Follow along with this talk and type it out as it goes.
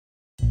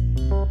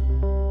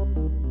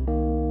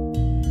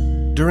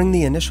During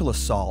the initial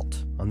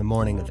assault on the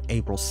morning of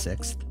April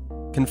 6th,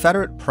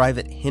 Confederate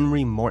Private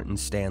Henry Morton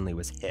Stanley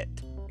was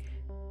hit.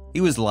 He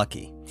was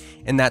lucky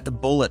in that the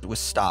bullet was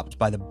stopped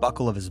by the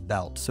buckle of his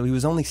belt, so he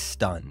was only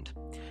stunned.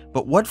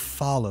 But what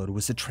followed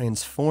was a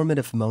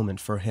transformative moment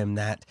for him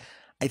that,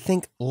 I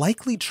think,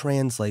 likely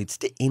translates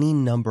to any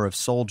number of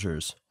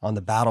soldiers on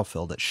the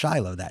battlefield at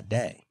Shiloh that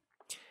day.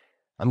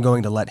 I'm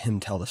going to let him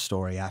tell the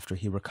story after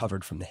he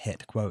recovered from the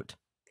hit. Quote,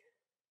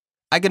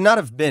 "I could not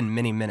have been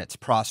many minutes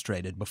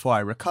prostrated before I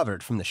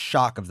recovered from the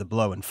shock of the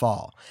blow and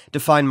fall, to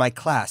find my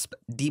clasp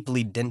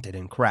deeply dented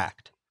and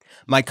cracked.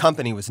 My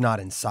company was not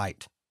in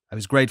sight. I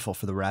was grateful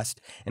for the rest,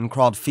 and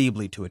crawled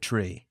feebly to a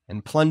tree,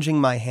 and plunging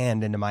my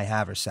hand into my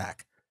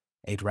haversack,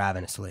 ate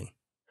ravenously.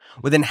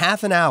 Within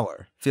half an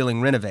hour,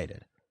 feeling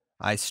renovated,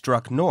 I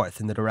struck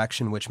north in the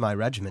direction which my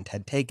regiment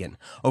had taken,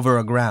 over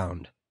a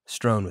ground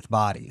strewn with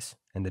bodies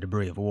and the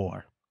debris of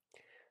war.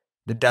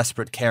 The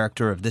desperate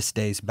character of this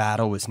day's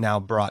battle was now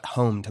brought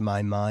home to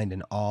my mind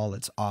in all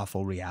its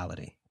awful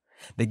reality.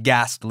 The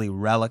ghastly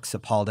relics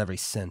appalled every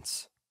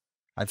sense.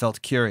 I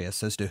felt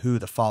curious as to who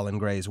the fallen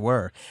Greys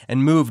were,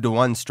 and moved to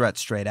one stretched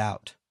straight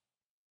out.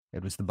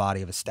 It was the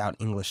body of a stout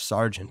English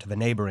sergeant of a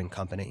neighboring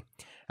company.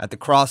 At the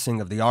crossing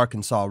of the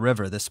Arkansas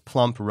River, this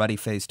plump,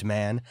 ruddy-faced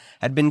man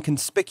had been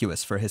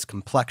conspicuous for his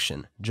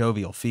complexion,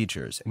 jovial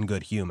features, and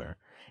good humor,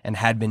 and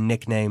had been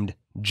nicknamed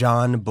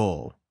John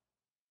Bull.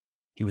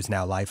 He was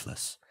now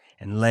lifeless,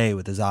 and lay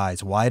with his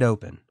eyes wide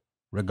open,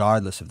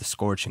 regardless of the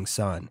scorching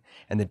sun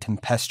and the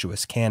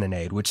tempestuous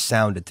cannonade which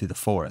sounded through the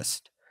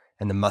forest,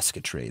 and the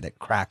musketry that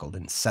crackled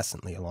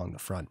incessantly along the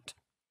front.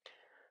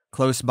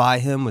 Close by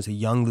him was a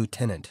young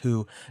lieutenant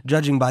who,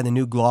 judging by the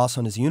new gloss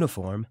on his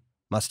uniform,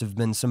 must have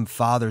been some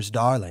father's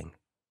darling.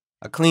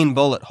 A clean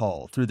bullet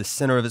hole through the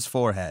center of his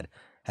forehead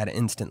had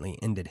instantly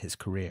ended his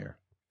career.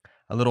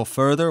 A little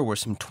further were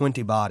some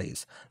 20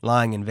 bodies,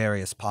 lying in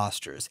various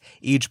postures,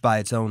 each by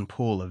its own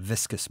pool of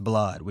viscous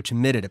blood, which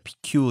emitted a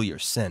peculiar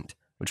scent,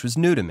 which was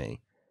new to me,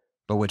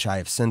 but which I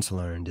have since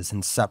learned is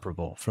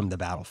inseparable from the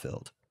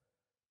battlefield.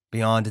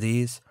 Beyond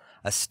these,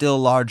 a still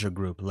larger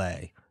group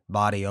lay,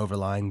 body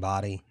overlying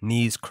body,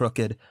 knees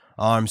crooked,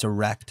 arms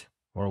erect,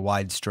 or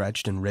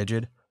wide-stretched and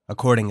rigid,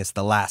 according as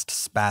the last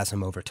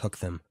spasm overtook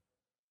them.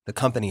 The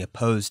company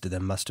opposed to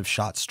them must have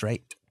shot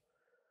straight.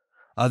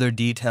 Other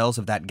details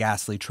of that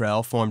ghastly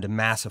trail formed a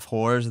mass of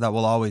horrors that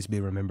will always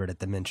be remembered at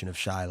the mention of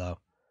Shiloh.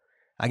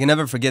 I can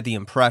never forget the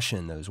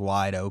impression those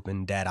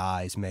wide-open, dead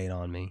eyes made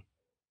on me.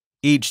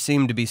 Each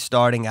seemed to be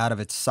starting out of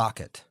its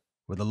socket,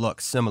 with a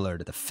look similar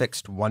to the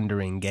fixed,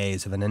 wondering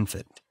gaze of an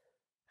infant,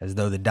 as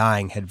though the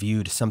dying had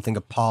viewed something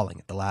appalling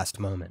at the last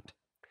moment.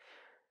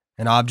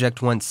 An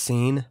object once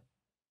seen,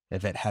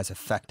 if it has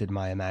affected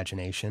my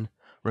imagination,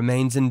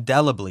 remains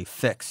indelibly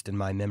fixed in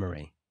my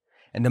memory,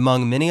 and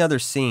among many other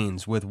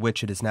scenes with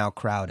which it is now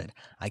crowded,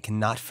 I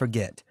cannot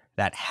forget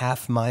that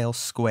half-mile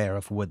square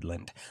of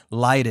woodland,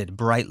 lighted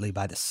brightly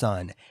by the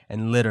sun,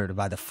 and littered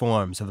by the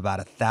forms of about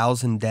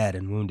 1,000 dead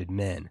and wounded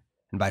men,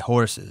 and by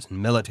horses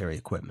and military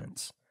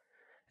equipments.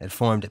 It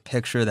formed a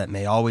picture that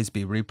may always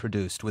be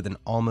reproduced with an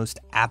almost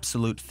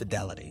absolute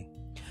fidelity,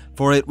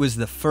 for it was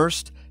the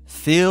first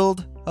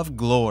field of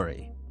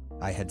glory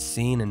I had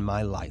seen in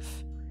my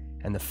life,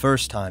 and the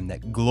first time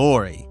that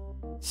glory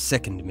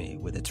sickened me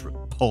with its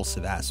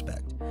repulsive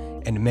aspect,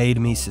 and made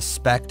me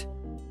suspect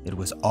it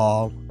was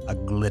all a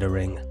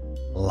glittering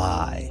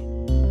lie.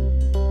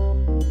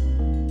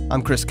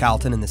 I'm Chris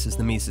Calton, and this is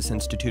the Mises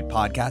Institute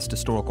podcast,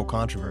 Historical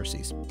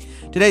Controversies.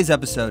 Today's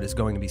episode is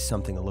going to be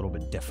something a little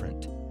bit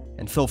different.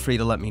 And feel free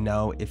to let me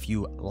know if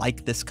you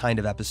like this kind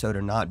of episode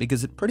or not,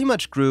 because it pretty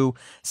much grew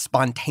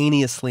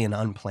spontaneously and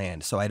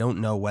unplanned, so I don't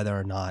know whether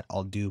or not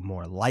I'll do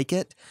more like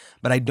it,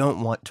 but I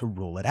don't want to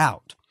rule it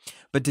out.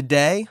 But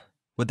today,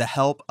 with the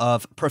help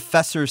of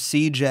Professor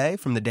CJ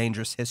from the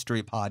Dangerous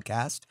History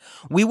podcast,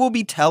 we will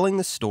be telling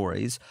the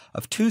stories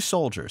of two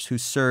soldiers who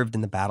served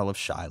in the Battle of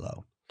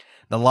Shiloh.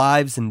 The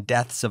lives and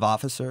deaths of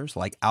officers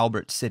like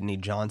Albert Sidney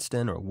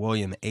Johnston or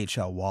William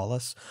H.L.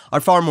 Wallace are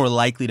far more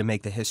likely to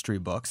make the history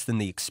books than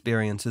the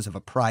experiences of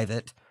a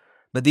private,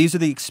 but these are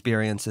the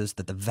experiences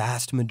that the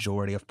vast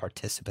majority of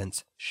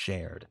participants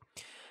shared.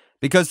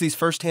 Because these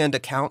first-hand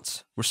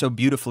accounts were so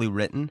beautifully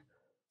written,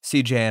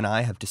 CJ and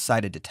I have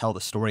decided to tell the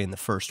story in the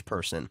first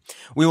person.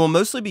 We will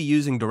mostly be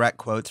using direct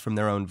quotes from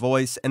their own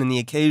voice, and in the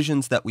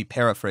occasions that we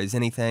paraphrase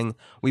anything,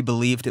 we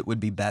believed it would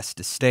be best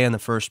to stay in the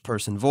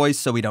first-person voice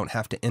so we don't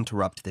have to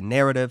interrupt the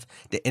narrative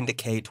to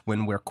indicate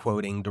when we're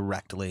quoting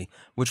directly,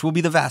 which will be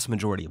the vast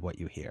majority of what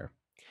you hear.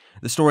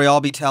 The story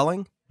I'll be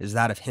telling is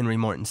that of Henry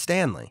Morton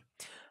Stanley,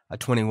 a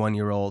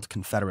 21-year-old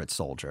Confederate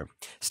soldier.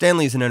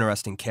 Stanley is an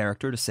interesting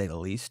character, to say the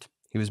least.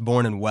 He was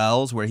born in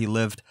Wells, where he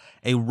lived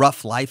a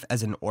rough life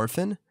as an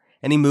orphan,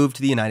 and he moved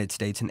to the United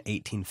States in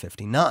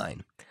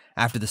 1859.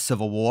 After the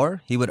Civil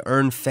War, he would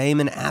earn fame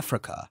in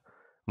Africa.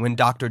 When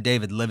Dr.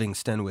 David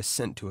Livingstone was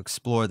sent to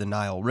explore the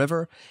Nile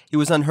River, he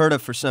was unheard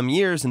of for some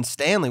years, and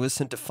Stanley was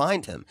sent to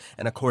find him.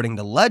 And according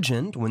to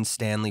legend, when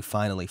Stanley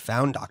finally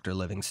found Dr.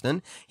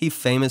 Livingstone, he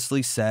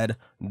famously said,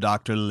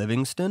 "Dr.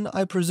 Livingstone,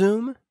 I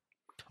presume?"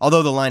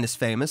 Although the line is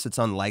famous, it's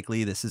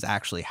unlikely this is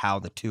actually how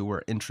the two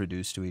were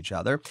introduced to each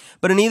other,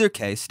 but in either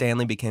case,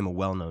 Stanley became a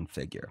well-known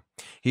figure.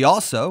 He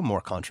also,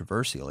 more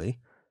controversially,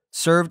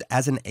 served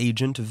as an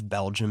agent of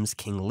Belgium's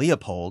King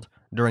Leopold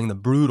during the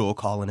brutal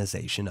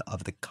colonization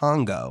of the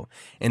Congo,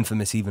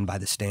 infamous even by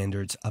the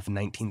standards of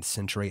 19th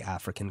century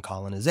African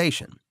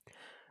colonization.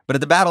 But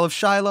at the Battle of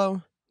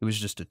Shiloh, he was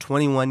just a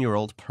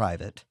 21-year-old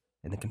private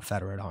in the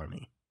Confederate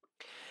Army.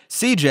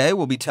 CJ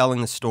will be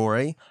telling the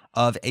story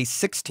of a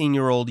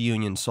 16-year-old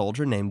Union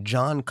soldier named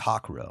John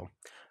Cockerill.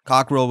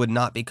 Cockerill would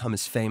not become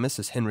as famous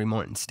as Henry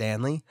Morton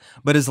Stanley,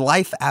 but his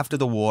life after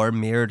the war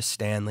mirrored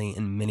Stanley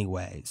in many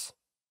ways.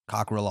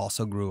 Cockerill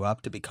also grew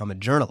up to become a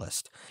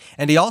journalist,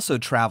 and he also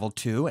traveled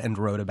to and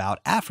wrote about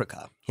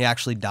Africa. He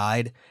actually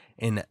died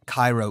in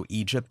Cairo,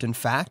 Egypt, in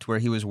fact, where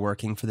he was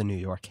working for the New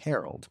York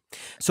Herald.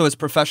 So as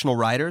professional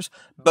writers,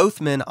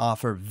 both men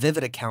offer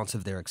vivid accounts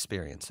of their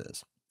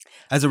experiences.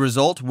 As a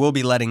result, we'll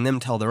be letting them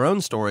tell their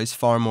own stories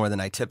far more than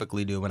I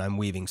typically do when I'm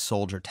weaving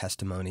soldier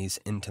testimonies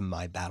into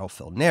my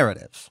battlefield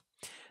narratives.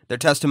 Their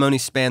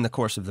testimonies span the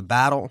course of the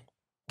battle,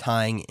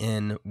 tying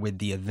in with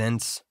the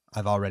events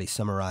I've already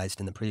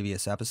summarized in the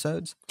previous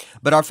episodes.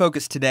 But our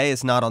focus today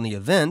is not on the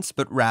events,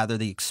 but rather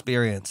the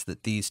experience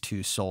that these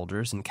two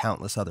soldiers and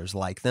countless others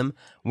like them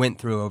went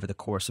through over the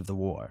course of the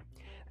war.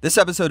 This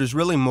episode is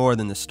really more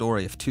than the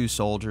story of two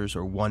soldiers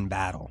or one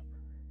battle.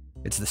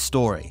 It's the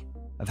story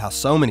of how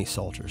so many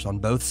soldiers on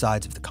both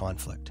sides of the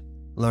conflict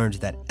learned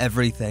that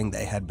everything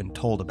they had been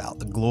told about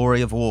the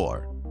glory of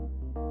war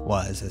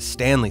was, as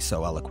Stanley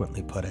so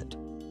eloquently put it,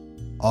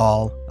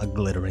 all a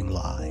glittering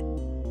lie.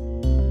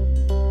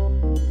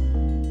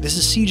 This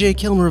is CJ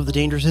Kilmer of the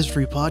Dangerous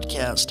History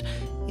Podcast,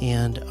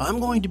 and I'm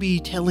going to be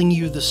telling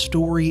you the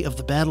story of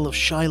the Battle of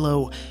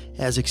Shiloh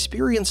as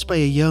experienced by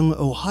a young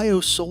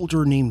Ohio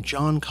soldier named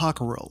John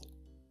Cockerill.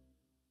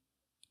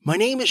 My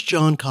name is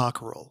John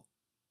Cockerill.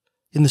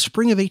 In the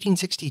spring of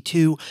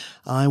 1862,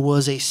 I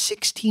was a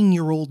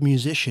 16-year-old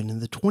musician in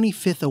the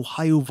 25th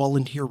Ohio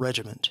Volunteer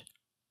Regiment.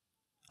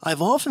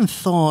 I've often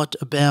thought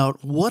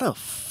about what a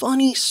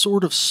funny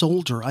sort of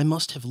soldier I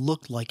must have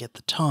looked like at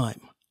the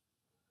time.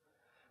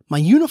 My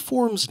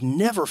uniforms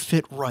never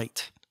fit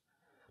right.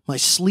 My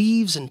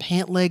sleeves and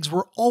pant legs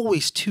were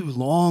always too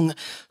long,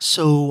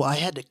 so I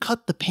had to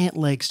cut the pant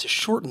legs to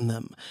shorten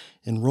them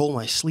and roll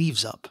my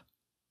sleeves up.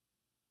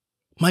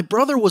 My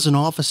brother was an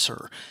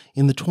officer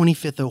in the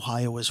 25th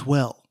Ohio as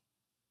well.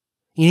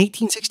 In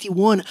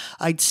 1861,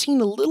 I'd seen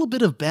a little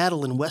bit of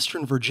battle in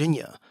Western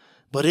Virginia,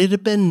 but it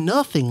had been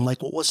nothing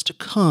like what was to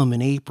come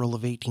in April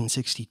of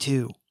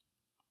 1862.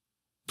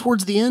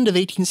 Towards the end of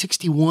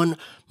 1861,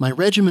 my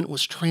regiment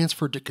was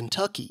transferred to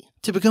Kentucky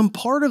to become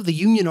part of the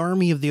Union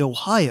Army of the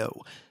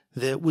Ohio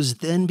that was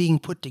then being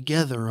put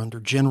together under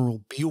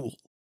General Buell.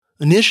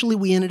 Initially,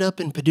 we ended up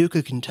in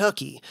Paducah,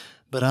 Kentucky,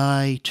 but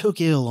I took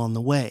ill on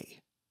the way.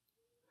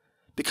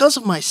 Because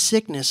of my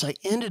sickness, I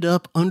ended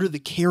up under the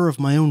care of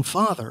my own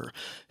father,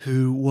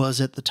 who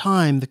was at the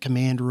time the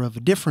commander of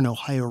a different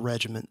Ohio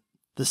regiment,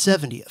 the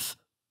 70th.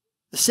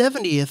 The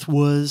 70th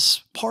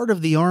was part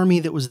of the army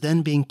that was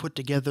then being put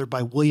together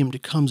by William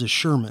Tecumseh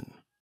Sherman.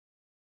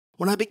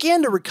 When I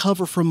began to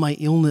recover from my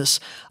illness,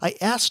 I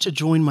asked to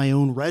join my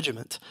own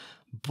regiment,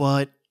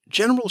 but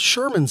General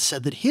Sherman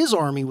said that his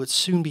army would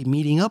soon be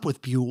meeting up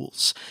with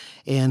Buell's,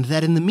 and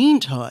that in the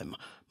meantime,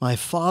 my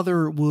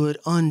father would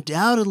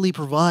undoubtedly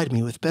provide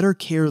me with better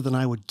care than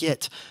I would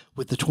get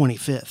with the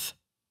 25th.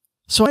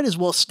 So I'd as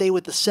well stay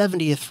with the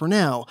 70th for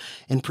now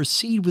and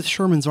proceed with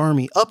Sherman's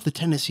army up the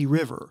Tennessee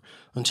River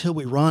until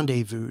we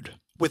rendezvoused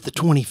with the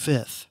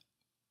 25th.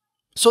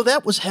 So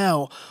that was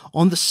how,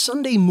 on the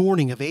Sunday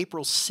morning of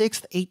April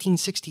 6,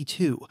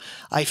 1862,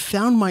 I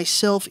found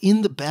myself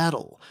in the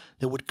battle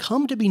that would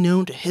come to be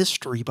known to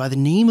history by the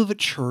name of a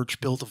church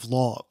built of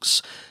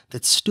logs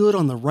that stood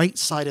on the right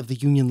side of the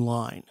Union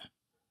line.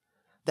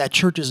 That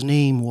church's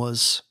name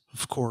was,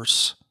 of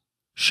course,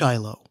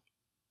 Shiloh.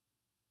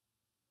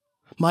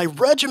 My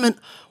regiment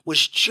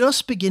was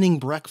just beginning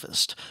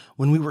breakfast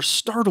when we were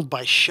startled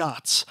by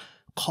shots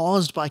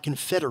caused by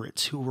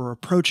Confederates who were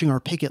approaching our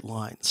picket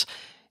lines,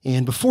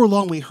 and before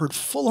long we heard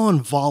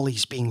full-on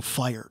volleys being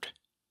fired.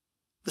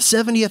 The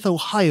 70th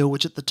Ohio,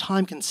 which at the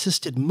time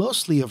consisted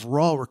mostly of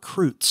raw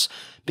recruits,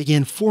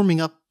 began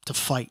forming up to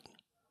fight.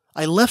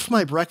 I left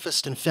my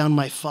breakfast and found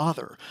my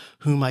father,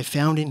 whom I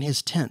found in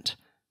his tent,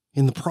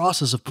 in the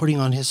process of putting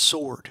on his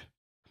sword.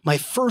 My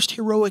first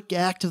heroic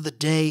act of the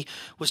day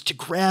was to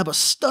grab a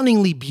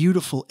stunningly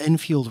beautiful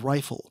Enfield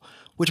rifle,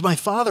 which my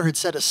father had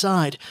set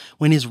aside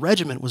when his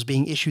regiment was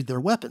being issued their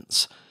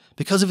weapons,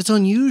 because of its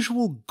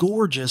unusual,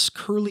 gorgeous,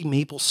 curly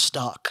maple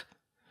stock,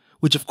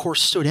 which of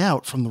course stood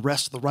out from the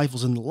rest of the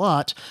rifles in the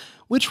lot,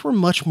 which were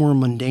much more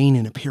mundane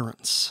in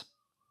appearance.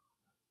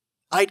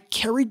 I'd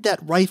carried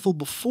that rifle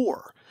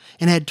before,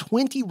 and had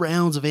 20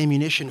 rounds of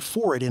ammunition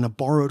for it in a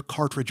borrowed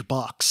cartridge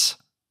box.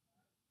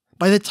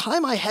 By the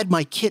time I had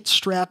my kit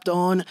strapped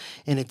on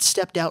and had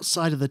stepped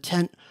outside of the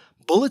tent,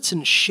 bullets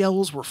and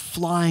shells were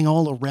flying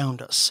all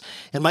around us,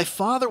 and my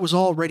father was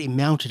already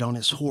mounted on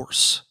his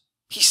horse.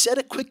 He said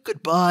a quick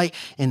goodbye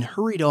and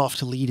hurried off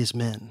to lead his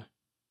men.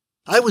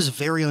 I was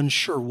very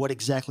unsure what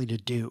exactly to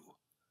do.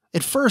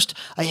 At first,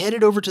 I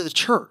headed over to the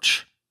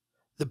church.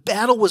 The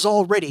battle was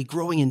already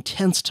growing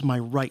intense to my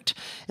right,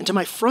 and to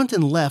my front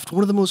and left,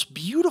 one of the most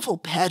beautiful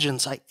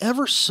pageants I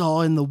ever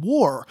saw in the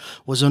war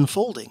was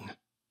unfolding.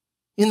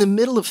 In the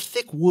middle of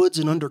thick woods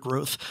and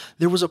undergrowth,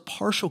 there was a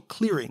partial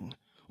clearing,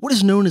 what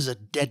is known as a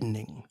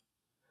deadening.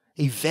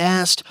 A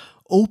vast,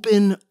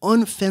 open,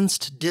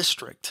 unfenced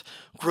district,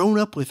 grown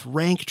up with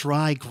rank,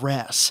 dry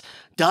grass,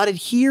 dotted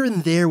here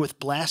and there with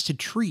blasted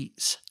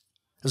trees,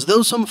 as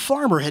though some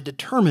farmer had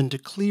determined to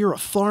clear a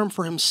farm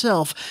for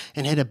himself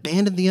and had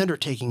abandoned the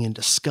undertaking in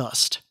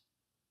disgust.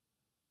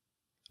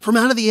 From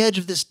out of the edge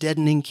of this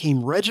deadening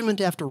came regiment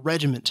after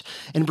regiment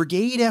and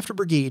brigade after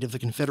brigade of the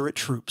Confederate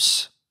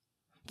troops.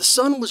 The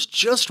sun was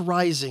just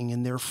rising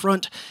in their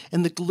front,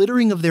 and the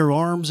glittering of their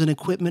arms and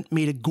equipment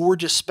made a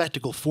gorgeous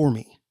spectacle for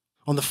me.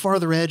 On the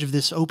farther edge of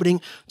this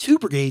opening, 2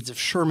 brigades of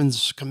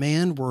Sherman's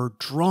command were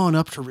drawn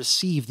up to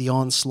receive the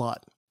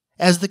onslaught.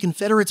 As the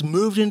Confederates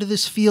moved into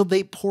this field,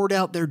 they poured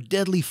out their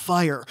deadly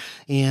fire,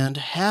 and,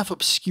 half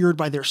obscured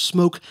by their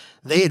smoke,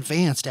 they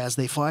advanced as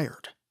they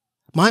fired.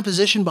 My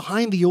position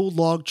behind the old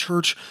log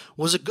church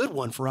was a good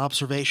one for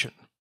observation.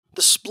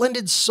 The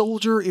splendid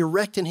soldier,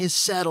 erect in his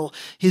saddle,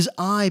 his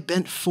eye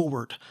bent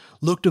forward,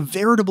 looked a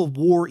veritable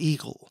war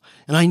eagle,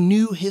 and I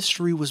knew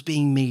history was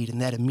being made in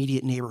that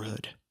immediate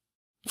neighborhood.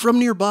 From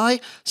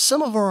nearby,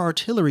 some of our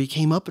artillery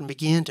came up and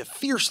began to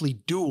fiercely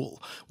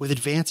duel with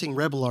advancing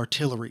rebel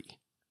artillery.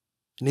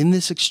 And in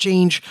this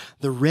exchange,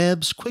 the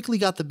Rebs quickly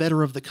got the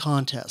better of the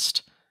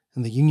contest,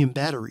 and the Union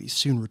batteries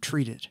soon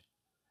retreated.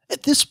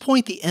 At this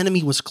point, the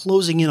enemy was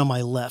closing in on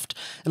my left,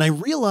 and I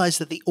realized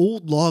that the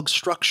old log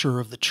structure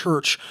of the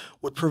church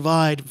would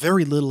provide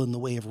very little in the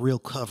way of real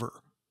cover.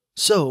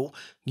 So,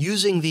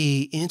 using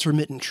the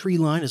intermittent tree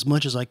line as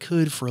much as I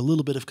could for a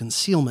little bit of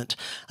concealment,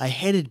 I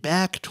headed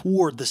back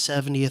toward the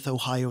 70th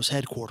Ohio's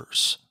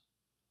headquarters.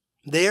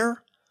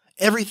 There,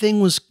 everything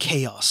was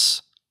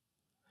chaos.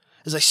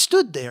 As I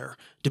stood there,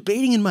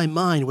 debating in my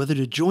mind whether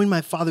to join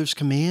my father's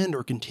command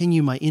or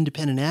continue my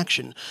independent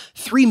action,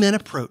 3 men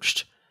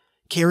approached,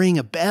 carrying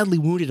a badly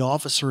wounded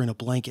officer in a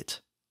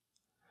blanket.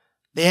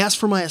 They asked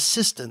for my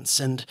assistance,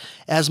 and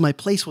as my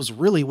place was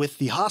really with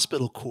the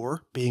hospital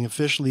corps, being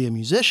officially a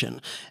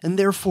musician, and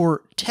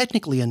therefore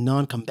technically a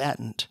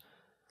non-combatant,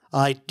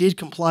 I did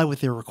comply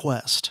with their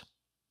request.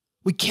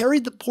 We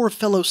carried the poor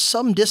fellow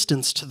some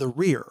distance to the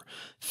rear,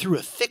 through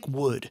a thick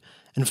wood,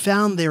 and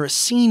found there a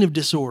scene of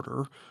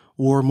disorder,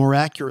 or more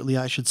accurately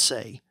I should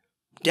say,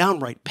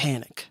 downright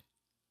panic.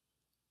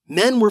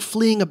 Men were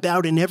fleeing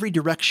about in every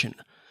direction.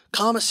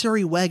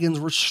 Commissary wagons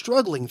were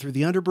struggling through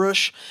the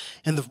underbrush,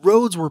 and the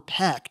roads were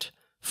packed,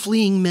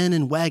 fleeing men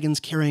and wagons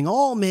carrying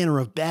all manner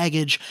of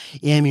baggage,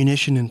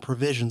 ammunition, and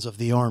provisions of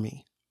the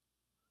army.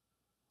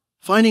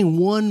 Finding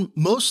one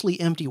mostly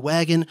empty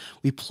wagon,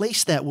 we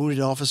placed that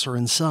wounded officer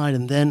inside,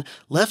 and then,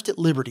 left at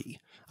liberty,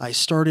 I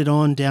started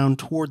on down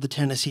toward the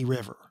Tennessee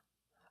River.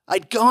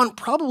 I'd gone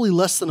probably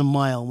less than a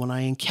mile when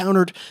I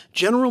encountered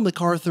General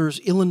MacArthur's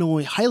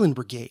Illinois Highland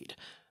Brigade,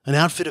 an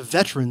outfit of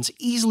veterans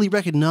easily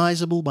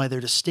recognizable by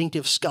their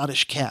distinctive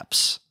Scottish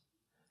caps.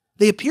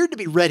 They appeared to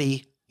be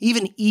ready,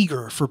 even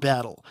eager for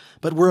battle,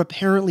 but were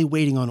apparently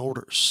waiting on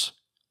orders.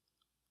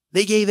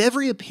 They gave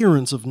every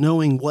appearance of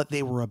knowing what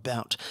they were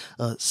about,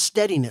 a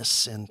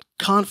steadiness and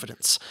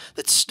confidence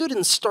that stood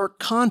in stark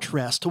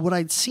contrast to what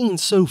I'd seen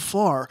so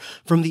far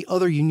from the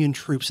other Union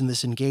troops in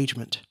this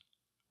engagement.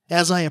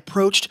 As I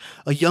approached,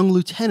 a young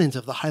lieutenant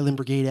of the Highland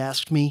Brigade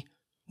asked me,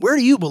 "Where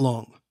do you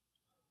belong?"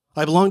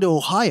 "I belong to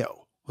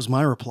Ohio," was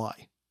my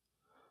reply.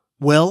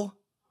 "Well,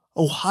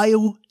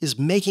 Ohio is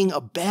making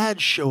a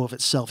bad show of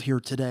itself here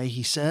today,"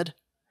 he said.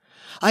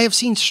 "I have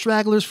seen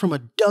stragglers from a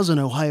dozen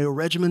Ohio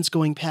regiments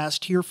going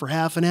past here for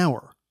half an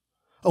hour.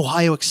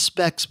 Ohio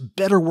expects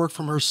better work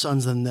from her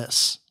sons than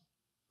this."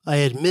 I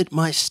admit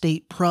my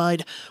state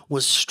pride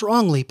was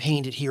strongly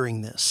pained at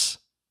hearing this.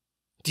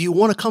 "Do you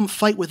want to come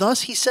fight with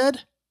us?" he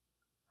said.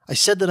 I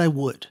said that I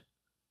would.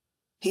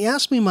 He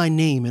asked me my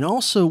name and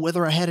also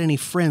whether I had any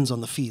friends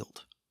on the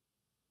field.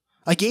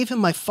 I gave him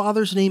my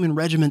father's name and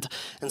regiment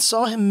and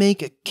saw him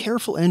make a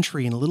careful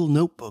entry in a little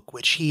notebook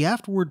which he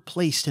afterward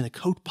placed in a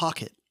coat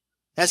pocket,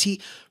 as he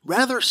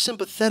rather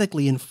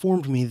sympathetically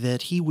informed me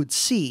that he would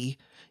see,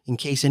 in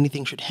case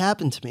anything should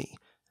happen to me,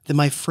 that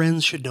my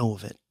friends should know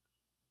of it.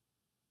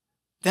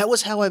 That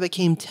was how I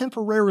became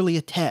temporarily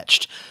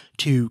attached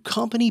to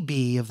Company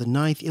B of the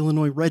 9th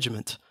Illinois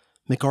Regiment,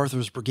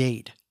 MacArthur's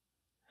Brigade.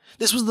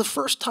 This was the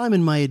first time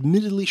in my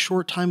admittedly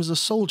short time as a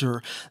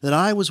soldier that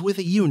I was with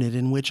a unit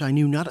in which I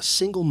knew not a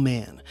single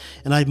man,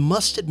 and I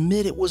must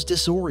admit it was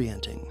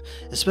disorienting,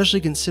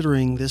 especially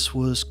considering this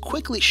was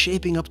quickly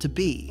shaping up to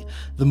be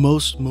the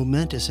most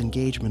momentous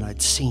engagement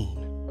I'd seen.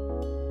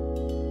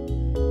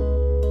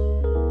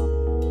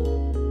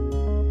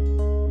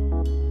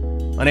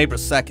 On April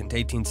 2nd,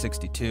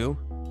 1862,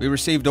 we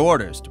received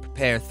orders to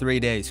prepare 3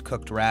 days'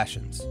 cooked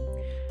rations.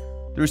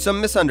 Through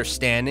some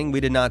misunderstanding, we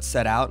did not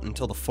set out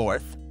until the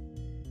 4th.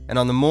 and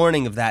on the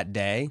morning of that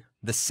day,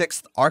 the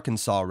 6th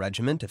Arkansas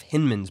Regiment of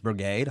Hinman's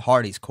Brigade,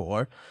 Hardee's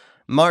Corps,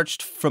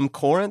 marched from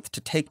Corinth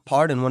to take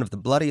part in one of the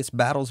bloodiest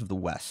battles of the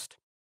West.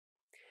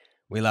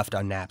 We left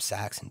our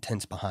knapsacks and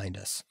tents behind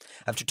us.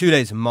 After 2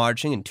 days of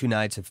marching and 2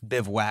 nights of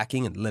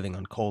bivouacking and living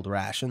on cold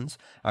rations,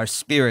 our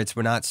spirits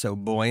were not so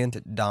buoyant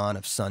at dawn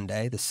of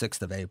Sunday, the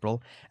 6th of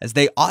April, as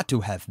they ought to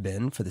have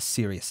been for the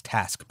serious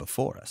task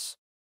before us.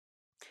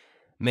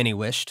 Many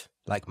wished,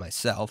 like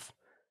myself,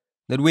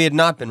 that we had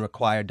not been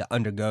required to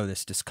undergo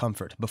this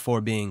discomfort before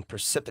being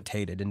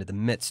precipitated into the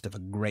midst of a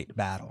great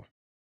battle.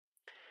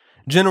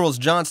 Generals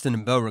Johnston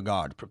and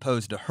Beauregard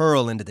proposed to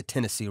hurl into the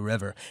Tennessee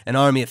River an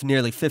army of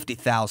nearly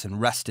 50,000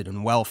 rested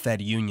and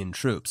well-fed Union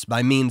troops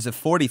by means of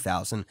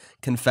 40,000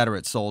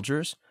 Confederate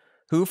soldiers,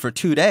 who for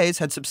 2 days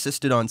had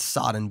subsisted on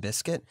sodden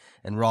biscuit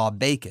and raw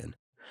bacon,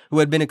 who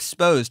had been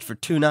exposed for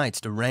 2 nights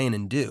to rain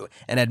and dew,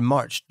 and had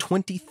marched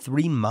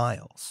 23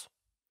 miles.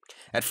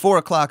 At 4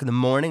 o'clock in the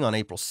morning on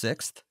April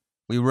 6th,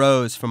 we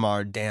rose from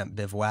our damp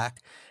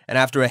bivouac, and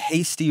after a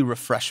hasty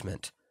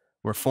refreshment,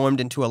 were formed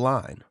into a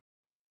line.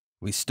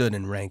 We stood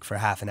in rank for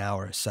half an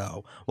hour or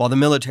so, while the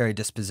military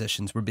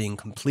dispositions were being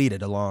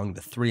completed along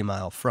the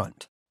 3-mile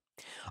front.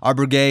 Our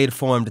brigade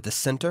formed at the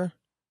center.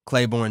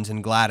 Claiborne's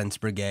and Gladden's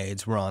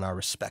brigades were on our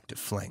respective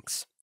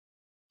flanks.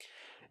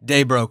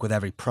 Day broke with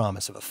every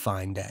promise of a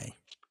fine day.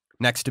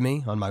 Next to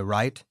me, on my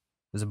right,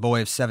 was a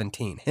boy of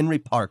 17, Henry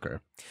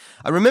Parker.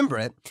 I remember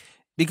it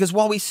because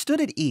while we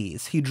stood at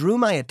ease, he drew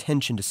my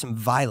attention to some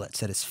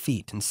violets at his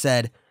feet and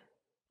said,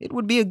 "It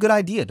would be a good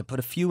idea to put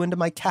a few into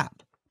my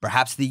cap.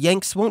 Perhaps the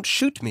Yanks won't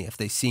shoot me if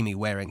they see me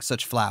wearing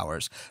such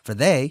flowers, for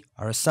they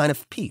are a sign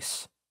of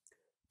peace."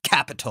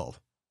 "Capital,"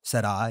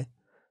 said I.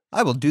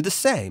 "I will do the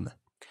same."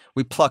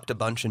 We plucked a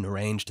bunch and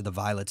arranged the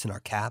violets in our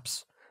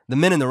caps. The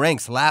men in the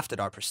ranks laughed at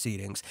our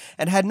proceedings,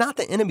 and had not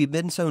the enemy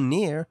been so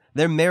near,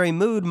 their merry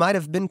mood might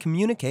have been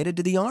communicated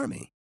to the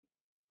army.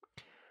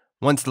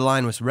 Once the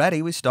line was ready,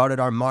 we started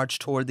our march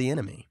toward the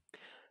enemy.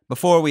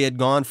 Before we had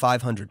gone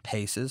 500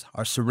 paces,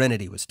 our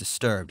serenity was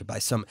disturbed by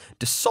some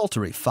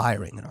desultory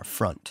firing in our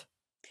front.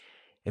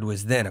 It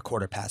was then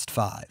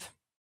 5:15.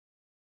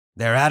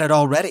 "They're at it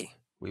already,"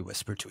 we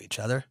whispered to each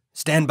other.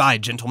 "Stand by,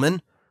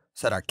 gentlemen,"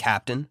 said our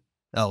captain,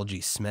 L.G.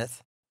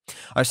 Smith.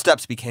 Our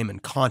steps became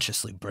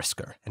unconsciously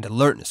brisker, and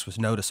alertness was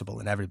noticeable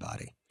in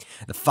everybody.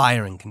 The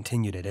firing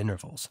continued at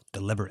intervals,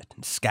 deliberate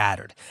and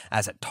scattered,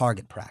 as at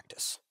target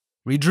practice.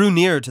 We drew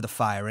nearer to the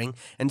firing,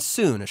 and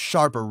soon a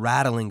sharper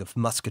rattling of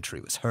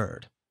musketry was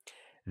heard.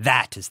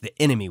 "That is the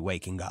enemy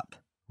waking up,"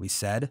 we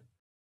said.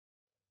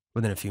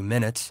 Within a few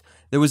minutes,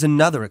 there was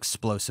another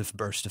explosive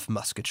burst of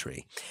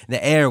musketry.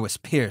 The air was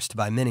pierced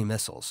by many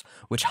missiles,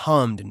 which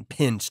hummed and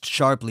pinched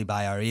sharply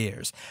by our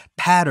ears,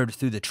 pattered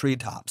through the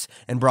treetops,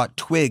 and brought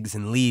twigs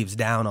and leaves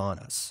down on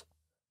us.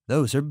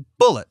 "Those are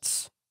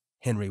bullets,"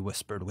 Henry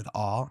whispered with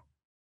awe.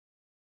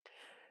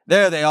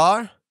 "There they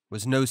are,"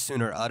 was no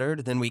sooner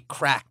uttered than we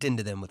cracked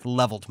into them with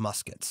leveled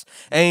muskets.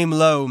 "Aim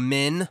low,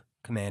 men,"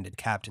 commanded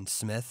Captain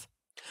Smith.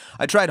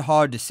 I tried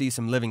hard to see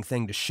some living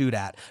thing to shoot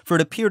at, for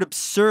it appeared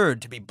absurd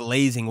to be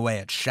blazing away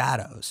at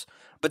shadows.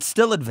 But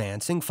still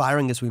advancing,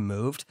 firing as we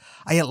moved,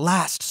 I at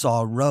last saw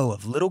a row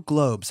of little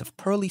globes of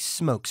pearly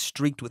smoke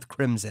streaked with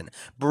crimson,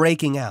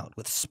 breaking out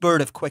with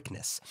spurt of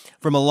quickness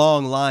from a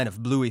long line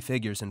of bluey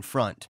figures in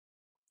front.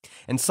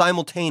 And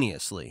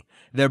simultaneously,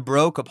 there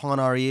broke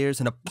upon our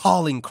ears an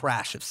appalling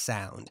crash of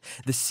sound,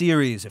 the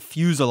series of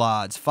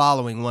fusillades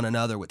following one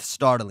another with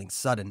startling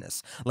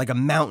suddenness, like a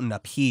mountain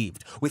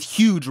upheaved, with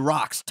huge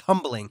rocks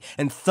tumbling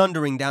and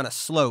thundering down a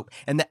slope,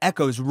 and the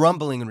echoes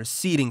rumbling and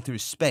receding through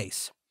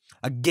space.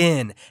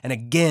 Again and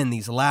again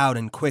these loud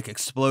and quick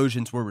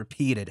explosions were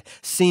repeated,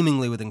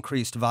 seemingly with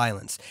increased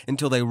violence,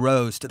 until they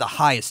rose to the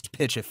highest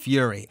pitch of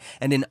fury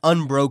and in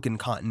unbroken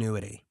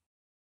continuity.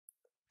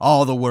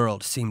 All the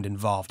world seemed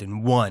involved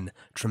in one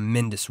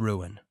tremendous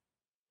ruin.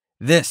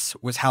 This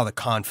was how the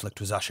conflict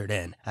was ushered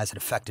in, as it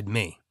affected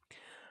me.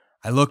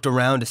 I looked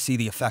around to see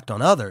the effect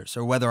on others,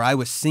 or whether I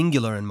was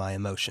singular in my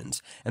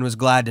emotions, and was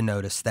glad to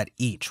notice that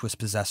each was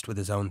possessed with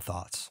his own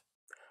thoughts.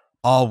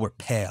 All were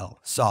pale,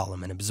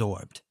 solemn, and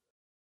absorbed.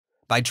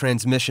 By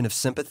transmission of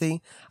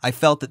sympathy, I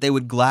felt that they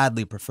would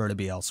gladly prefer to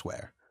be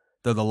elsewhere,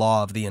 though the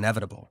law of the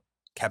inevitable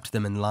kept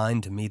them in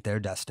line to meet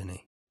their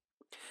destiny.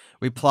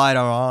 We plied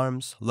our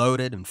arms,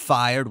 loaded, and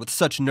fired with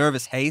such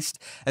nervous haste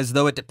as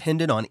though it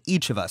depended on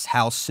each of us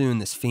how soon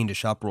this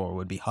fiendish uproar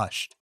would be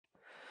hushed.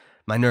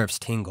 My nerves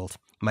tingled,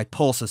 my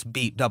pulses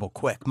beat double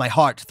quick, my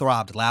heart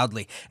throbbed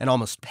loudly and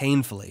almost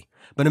painfully.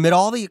 But amid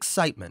all the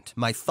excitement,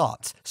 my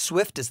thoughts,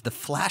 swift as the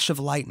flash of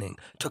lightning,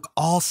 took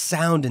all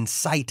sound and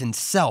sight and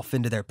self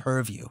into their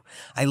purview.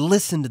 I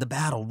listened to the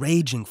battle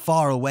raging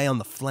far away on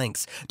the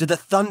flanks, to the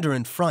thunder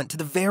in front, to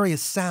the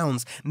various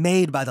sounds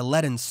made by the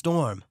leaden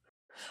storm.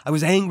 I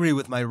was angry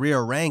with my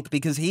rear rank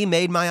because he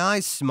made my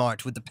eyes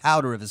smart with the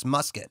powder of his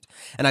musket,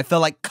 and I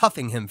felt like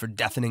cuffing him for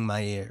deafening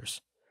my ears.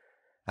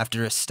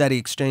 After a steady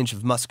exchange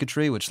of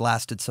musketry, which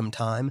lasted some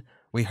time,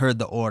 we heard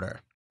the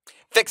order.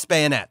 "Fix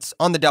bayonets,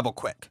 on the double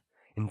quick,"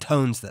 in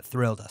tones that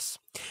thrilled us.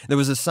 There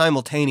was a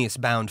simultaneous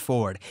bound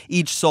forward,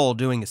 each soul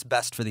doing its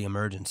best for the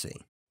emergency.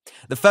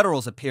 The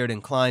Federals appeared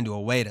inclined to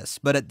await us,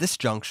 but at this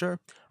juncture,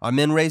 our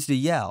men raised a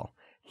yell.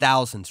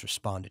 Thousands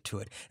responded to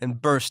it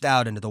and burst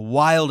out into the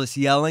wildest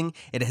yelling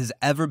it has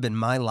ever been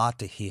my lot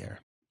to hear.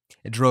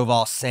 It drove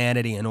all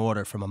sanity and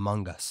order from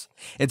among us.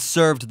 It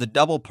served the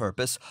double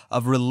purpose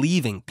of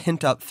relieving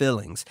pent-up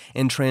feelings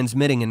and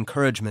transmitting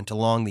encouragement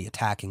along the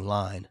attacking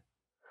line.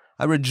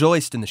 I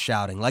rejoiced in the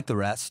shouting like the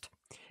rest.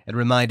 It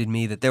reminded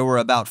me that there were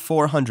about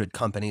 400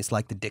 companies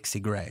like the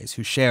Dixie Grays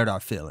who shared our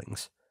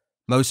feelings.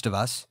 Most of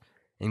us,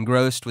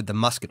 engrossed with the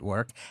musket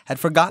work, had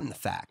forgotten the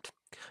fact.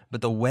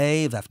 But the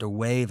wave after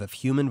wave of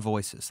human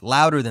voices,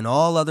 louder than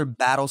all other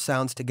battle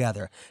sounds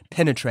together,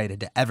 penetrated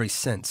to every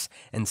sense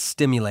and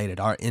stimulated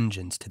our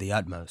engines to the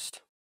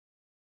utmost.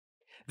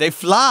 "They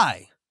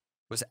fly!"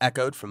 was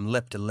echoed from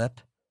lip to lip.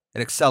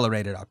 It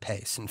accelerated our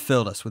pace and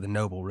filled us with a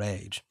noble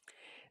rage.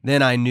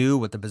 Then I knew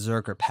what the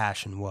berserker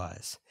passion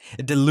was.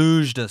 It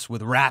deluged us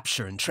with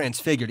rapture and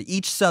transfigured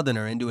each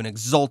Southerner into an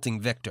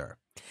exulting victor.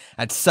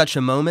 At such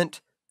a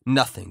moment,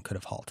 nothing could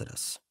have halted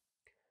us.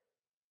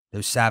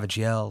 Those savage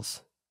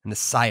yells, and the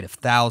sight of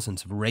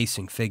thousands of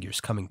racing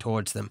figures coming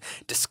towards them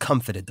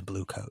discomfited the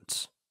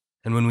bluecoats,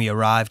 and when we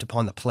arrived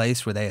upon the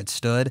place where they had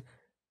stood,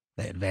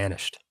 they had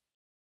vanished.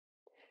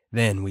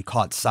 Then we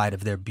caught sight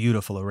of their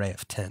beautiful array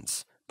of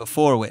tents,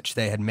 before which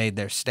they had made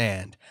their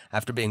stand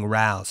after being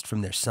roused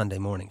from their Sunday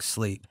morning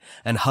sleep,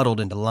 and huddled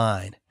into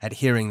line at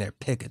hearing their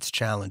pickets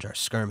challenge our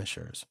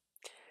skirmishers.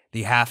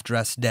 The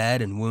half-dressed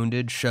dead and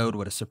wounded showed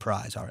what a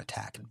surprise our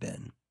attack had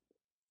been.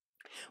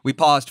 We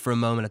paused for a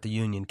moment at the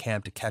Union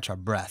camp to catch our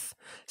breath,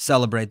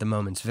 celebrate the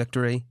moment's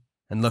victory,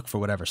 and look for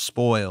whatever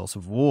spoils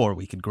of war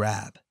we could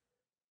grab.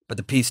 But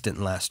the peace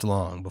didn't last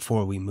long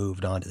before we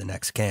moved on to the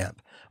next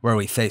camp, where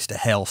we faced a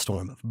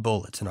hailstorm of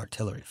bullets and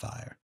artillery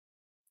fire.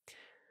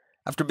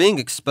 After being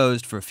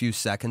exposed for a few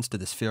seconds to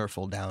this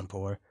fearful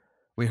downpour,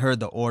 we heard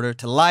the order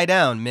to lie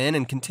down, men,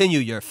 and continue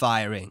your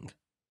firing.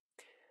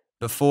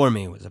 Before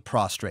me was a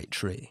prostrate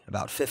tree,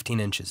 about 15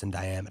 inches in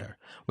diameter,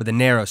 with a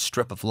narrow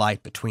strip of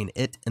light between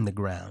it and the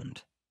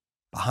ground.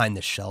 Behind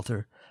this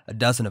shelter, a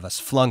dozen of us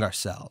flung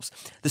ourselves.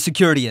 The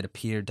security it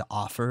appeared to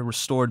offer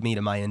restored me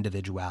to my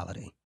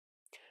individuality.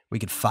 We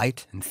could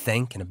fight and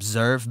think and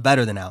observe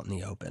better than out in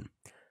the open,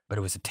 but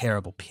it was a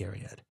terrible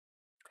period.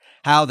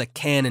 How the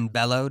cannon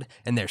bellowed,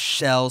 and their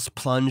shells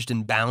plunged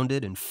and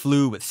bounded and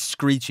flew with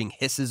screeching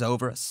hisses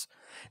over us.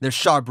 Their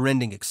sharp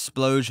rending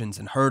explosions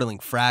and hurtling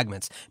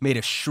fragments made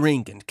us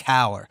shrink and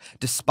cower,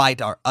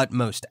 despite our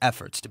utmost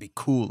efforts to be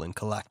cool and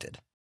collected.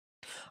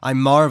 I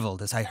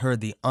marveled as I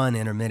heard the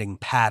unintermitting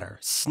patter,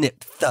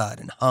 snip, thud,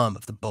 and hum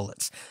of the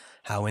bullets,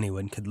 how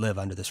anyone could live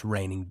under this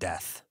raining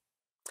death.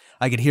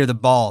 I could hear the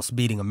balls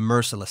beating a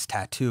merciless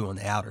tattoo on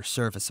the outer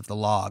surface of the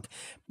log,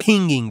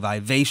 pinging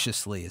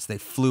vivaciously as they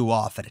flew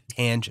off at a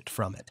tangent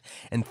from it,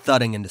 and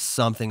thudding into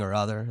something or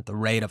other at the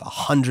rate of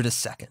 100 a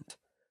second.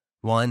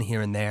 One,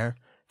 here and there,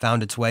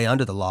 found its way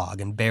under the log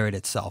and buried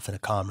itself in a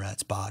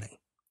comrade's body.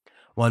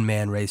 One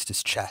man raised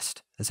his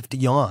chest, as if to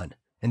yawn,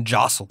 and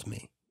jostled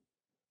me.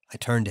 I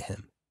turned to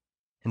him,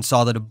 and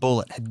saw that a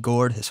bullet had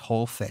gored his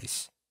whole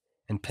face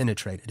and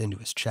penetrated into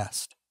his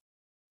chest.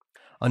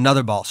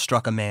 Another ball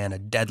struck a man a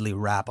deadly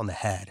rap on the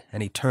head,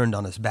 and he turned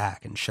on his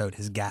back and showed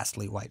his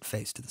ghastly white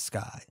face to the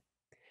sky.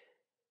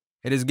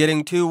 "It is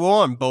getting too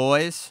warm,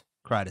 boys,"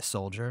 cried a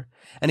soldier,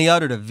 and he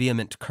uttered a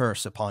vehement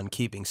curse upon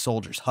keeping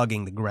soldiers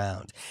hugging the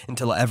ground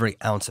until every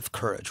ounce of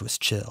courage was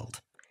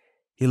chilled.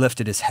 He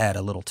lifted his head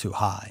a little too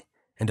high,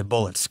 and a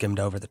bullet skimmed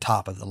over the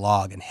top of the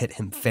log and hit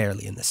him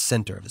fairly in the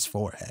center of his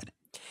forehead,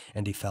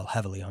 and he fell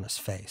heavily on his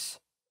face.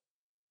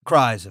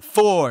 Cries of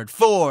 "Forward!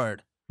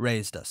 Forward!"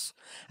 raised us,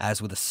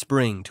 as with a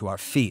spring to our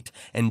feet,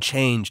 and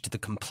changed the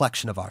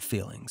complexion of our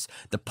feelings.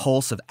 The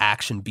pulse of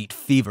action beat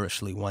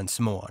feverishly once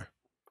more.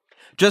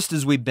 Just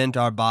as we bent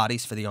our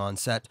bodies for the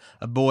onset,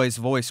 a boy's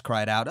voice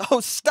cried out,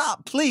 "Oh,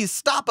 stop! Please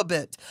stop a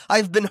bit!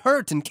 I've been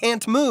hurt and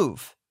can't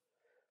move!"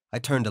 I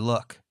turned to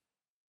look,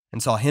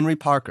 and saw Henry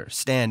Parker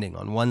standing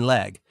on one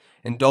leg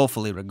and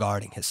dolefully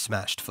regarding his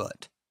smashed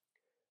foot.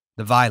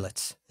 The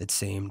violets, it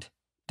seemed,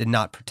 did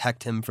not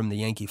protect him from the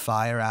Yankee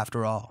fire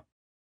after all.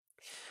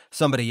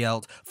 Somebody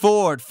yelled,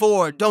 "Forward!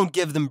 Forward! Don't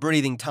give them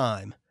breathing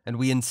time!" And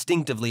we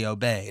instinctively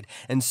obeyed,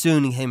 and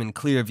soon came in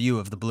clear view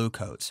of the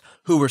bluecoats,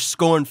 who were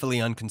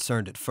scornfully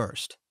unconcerned at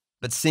first.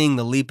 But seeing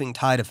the leaping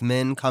tide of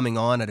men coming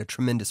on at a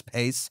tremendous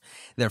pace,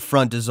 their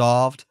front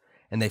dissolved,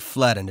 and they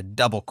fled in a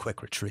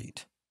double-quick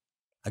retreat.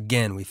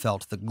 Again we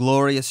felt the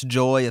glorious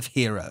joy of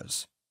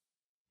heroes.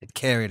 It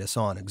carried us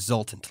on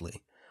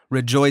exultantly,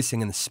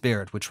 rejoicing in the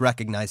spirit which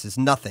recognizes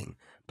nothing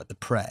but the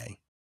prey.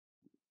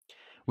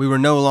 We were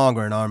no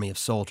longer an army of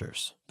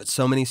soldiers, but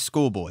so many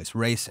schoolboys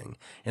racing,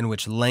 in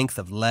which length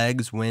of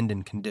legs, wind,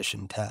 and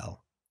condition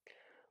tell.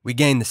 We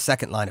gained the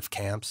second line of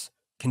camps,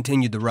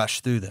 continued the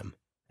rush through them,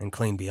 and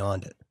clean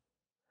beyond it.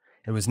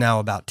 It was now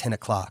about 10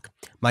 o'clock.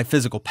 My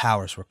physical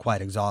powers were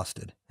quite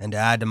exhausted, and to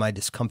add to my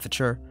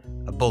discomfiture,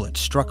 a bullet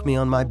struck me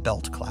on my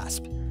belt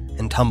clasp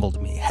and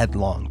tumbled me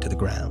headlong to the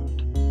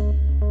ground.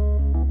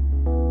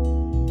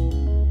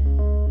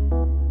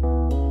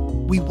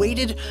 We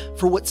waited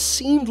for what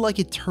seemed like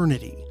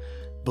eternity,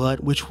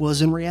 but which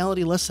was in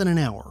reality less than an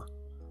hour,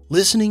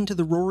 listening to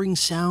the roaring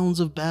sounds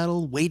of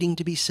battle waiting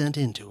to be sent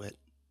into it.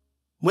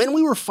 When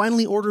we were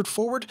finally ordered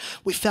forward,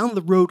 we found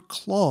the road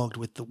clogged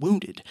with the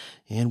wounded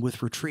and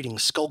with retreating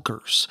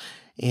skulkers,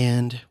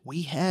 and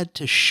we had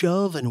to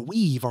shove and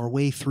weave our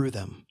way through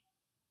them.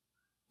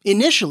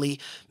 Initially,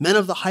 men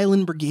of the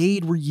Highland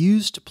Brigade were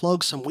used to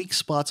plug some weak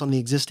spots on the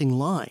existing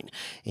line,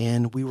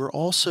 and we were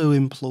also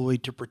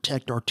employed to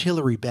protect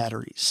artillery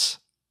batteries.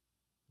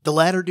 The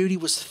latter duty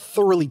was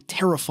thoroughly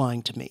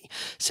terrifying to me,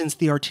 since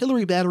the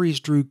artillery batteries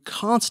drew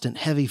constant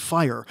heavy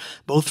fire,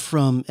 both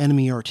from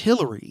enemy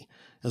artillery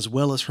as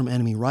well as from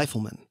enemy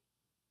riflemen.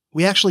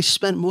 We actually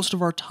spent most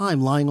of our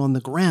time lying on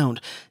the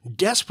ground,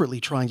 desperately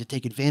trying to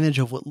take advantage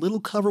of what little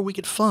cover we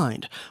could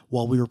find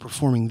while we were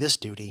performing this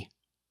duty.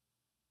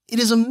 It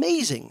is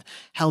amazing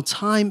how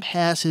time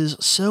passes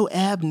so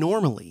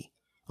abnormally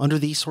under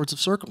these sorts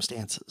of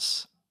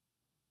circumstances.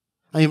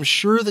 I am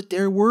sure that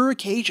there were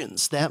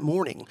occasions that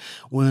morning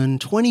when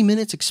 20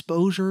 minutes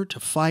exposure to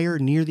fire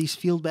near these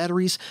field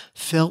batteries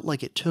felt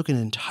like it took an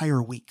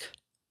entire week.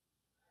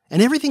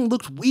 And everything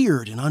looked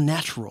weird and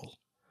unnatural.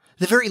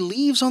 The very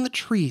leaves on the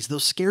trees, though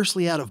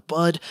scarcely out of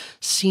bud,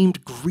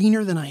 seemed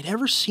greener than I had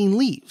ever seen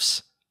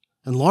leaves,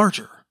 and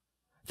larger.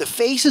 The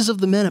faces of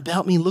the men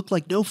about me looked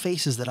like no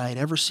faces that I had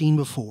ever seen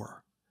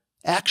before.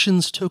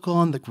 Actions took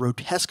on the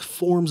grotesque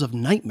forms of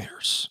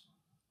nightmares.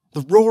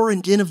 The roar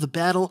and din of the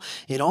battle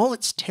in all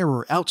its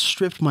terror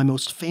outstripped my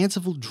most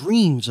fanciful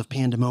dreams of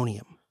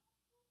pandemonium.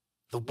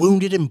 The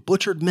wounded and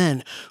butchered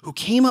men who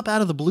came up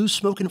out of the blue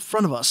smoke in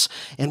front of us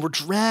and were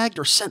dragged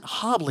or sent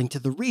hobbling to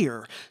the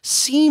rear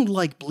seemed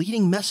like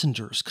bleeding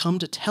messengers come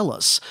to tell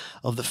us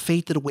of the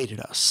fate that awaited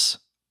us.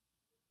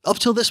 Up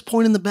till this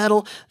point in the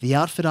battle, the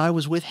outfit I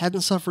was with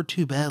hadn't suffered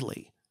too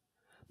badly,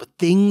 but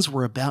things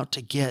were about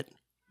to get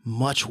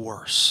much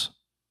worse.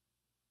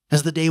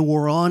 As the day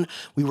wore on,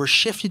 we were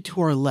shifted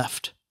to our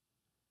left.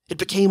 It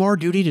became our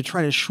duty to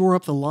try to shore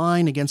up the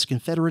line against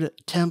Confederate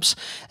attempts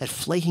at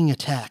flanking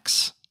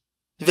attacks.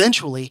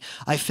 Eventually,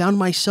 I found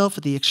myself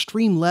at the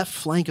extreme left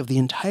flank of the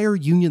entire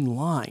Union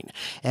line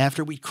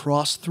after we'd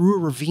crossed through a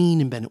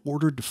ravine and been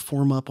ordered to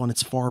form up on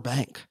its far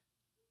bank.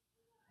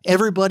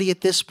 Everybody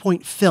at this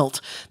point felt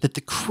that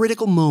the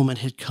critical moment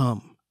had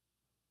come.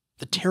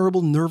 The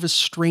terrible nervous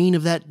strain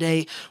of that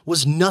day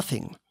was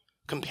nothing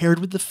compared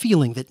with the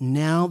feeling that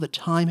now the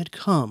time had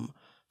come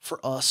for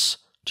us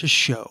to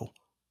show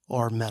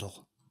our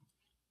mettle.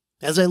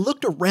 As I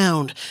looked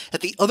around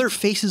at the other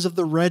faces of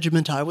the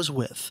regiment I was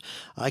with,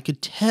 I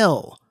could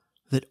tell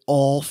that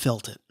all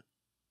felt it.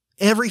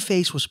 Every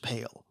face was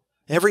pale,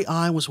 every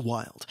eye was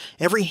wild,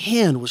 every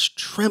hand was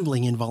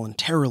trembling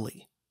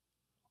involuntarily.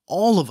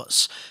 All of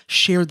us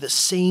shared the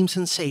same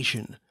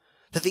sensation,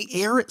 that the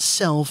air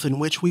itself in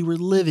which we were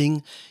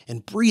living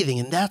and breathing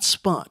in that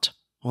spot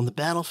on the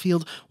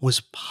battlefield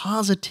was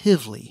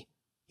positively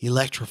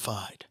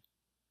electrified.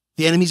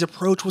 The enemy's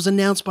approach was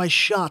announced by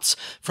shots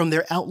from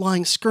their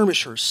outlying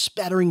skirmishers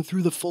spattering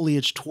through the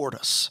foliage toward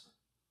us.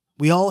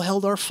 We all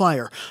held our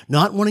fire,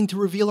 not wanting to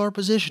reveal our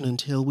position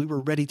until we were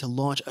ready to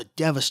launch a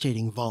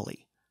devastating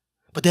volley.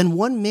 But then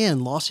one man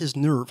lost his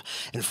nerve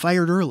and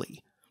fired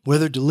early.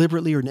 Whether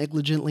deliberately or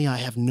negligently, I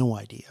have no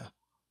idea.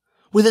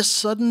 With a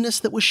suddenness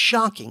that was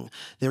shocking,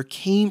 there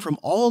came from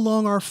all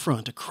along our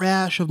front a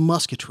crash of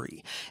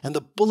musketry, and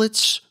the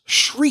bullets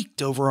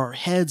shrieked over our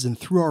heads and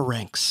through our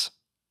ranks.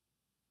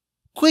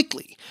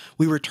 Quickly,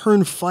 we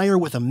returned fire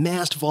with a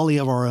massed volley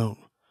of our own.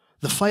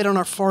 The fight on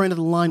our far end of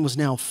the line was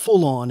now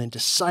full-on and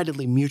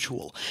decidedly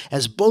mutual,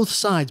 as both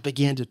sides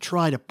began to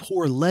try to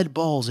pour lead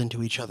balls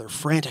into each other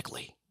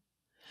frantically.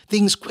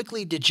 Things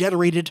quickly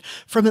degenerated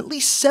from at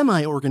least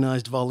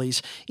semi-organized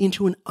volleys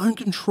into an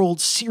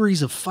uncontrolled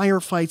series of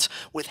firefights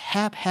with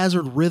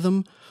haphazard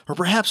rhythm, or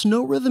perhaps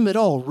no rhythm at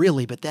all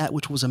really, but that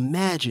which was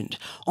imagined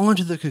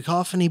onto the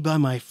cacophony by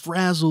my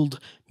frazzled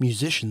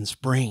musician's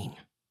brain.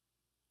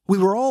 We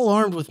were all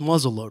armed with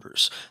muzzle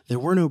loaders. There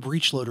were no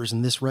breech loaders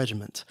in this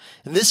regiment,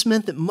 and this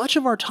meant that much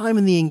of our time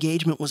in the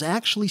engagement was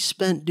actually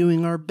spent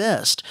doing our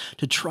best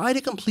to try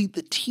to complete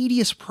the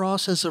tedious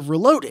process of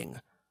reloading.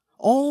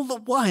 All the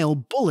while,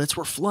 bullets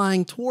were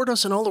flying toward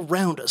us and all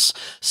around us,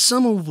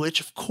 some of which,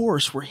 of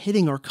course, were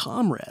hitting our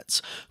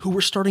comrades, who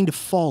were starting to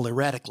fall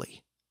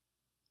erratically.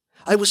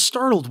 I was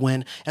startled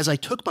when, as I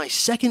took my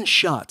second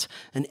shot,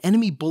 an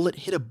enemy bullet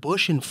hit a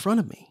bush in front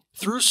of me,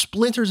 threw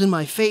splinters in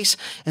my face,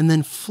 and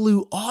then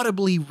flew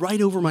audibly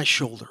right over my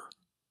shoulder.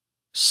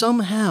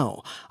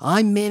 Somehow,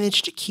 I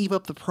managed to keep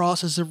up the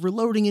process of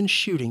reloading and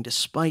shooting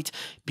despite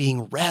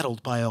being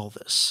rattled by all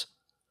this.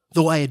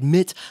 Though I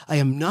admit I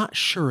am not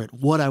sure at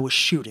what I was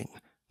shooting,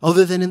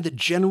 other than in the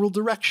general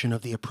direction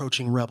of the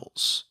approaching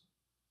rebels.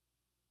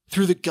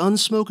 Through the gun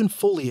smoke and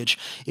foliage,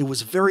 it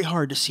was very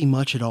hard to see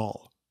much at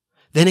all.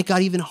 Then it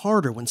got even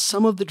harder when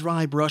some of the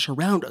dry brush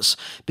around us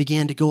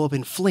began to go up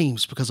in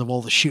flames because of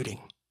all the shooting.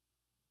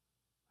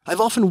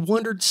 I've often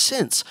wondered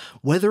since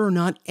whether or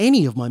not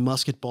any of my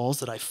musket balls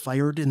that I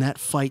fired in that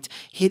fight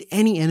hit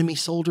any enemy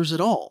soldiers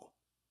at all.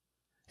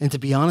 And to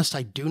be honest,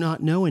 I do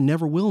not know and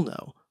never will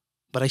know,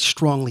 but I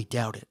strongly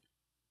doubt it.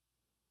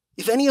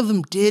 If any of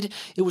them did,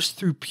 it was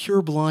through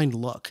pure blind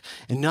luck,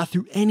 and not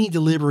through any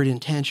deliberate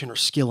intention or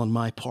skill on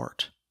my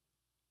part.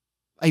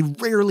 I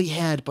rarely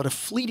had but a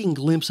fleeting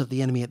glimpse of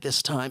the enemy at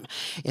this time,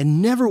 and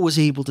never was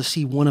able to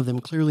see one of them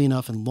clearly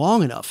enough and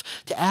long enough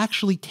to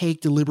actually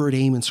take deliberate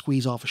aim and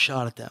squeeze off a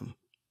shot at them.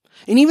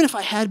 And even if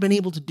I had been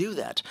able to do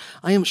that,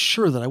 I am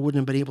sure that I wouldn't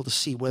have been able to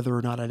see whether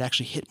or not I'd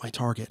actually hit my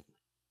target.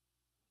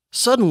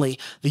 Suddenly,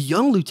 the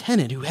young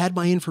lieutenant who had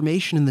my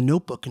information in the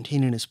notebook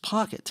contained in his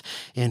pocket,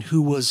 and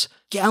who was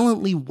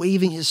gallantly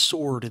waving his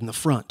sword in the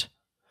front,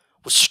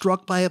 was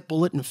struck by a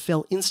bullet and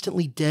fell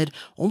instantly dead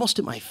almost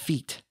at my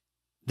feet.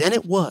 Then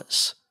it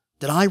was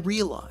that I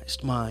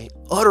realized my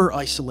utter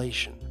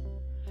isolation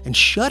and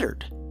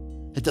shuddered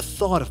at the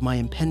thought of my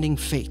impending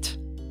fate.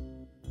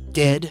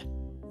 Dead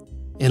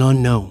and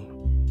unknown.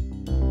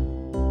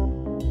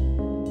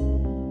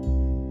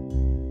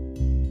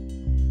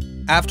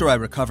 After I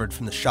recovered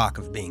from the shock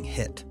of being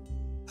hit,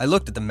 I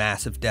looked at the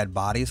massive dead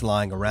bodies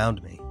lying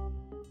around me.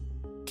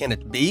 Can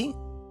it be,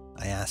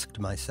 I asked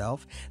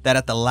myself, that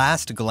at the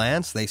last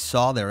glance they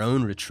saw their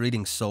own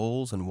retreating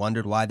souls and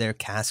wondered why their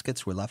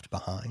caskets were left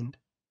behind?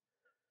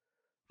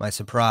 My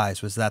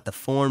surprise was that the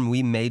form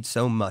we made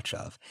so much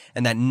of,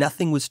 and that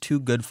nothing was too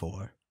good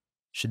for,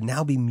 should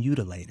now be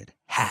mutilated,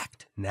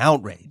 hacked, and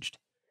outraged,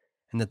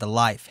 and that the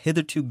life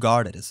hitherto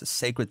guarded as a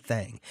sacred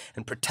thing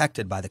and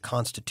protected by the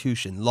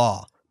Constitution,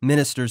 law,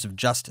 ministers of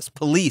justice,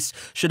 police,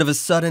 should of a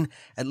sudden,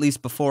 at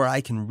least before I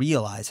can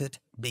realize it,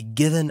 be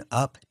given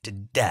up to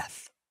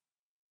death.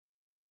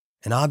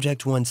 An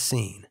object once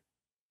seen,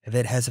 if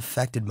it has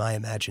affected my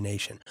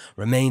imagination,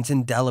 remains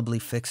indelibly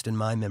fixed in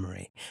my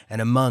memory,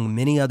 and among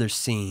many other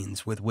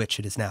scenes with which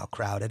it is now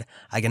crowded,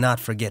 I cannot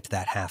forget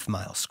that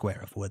half-mile square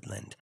of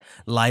woodland,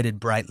 lighted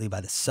brightly by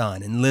the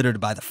sun and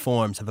littered by the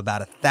forms of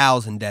about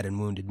 1,000 dead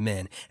and wounded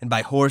men, and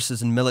by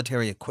horses and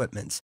military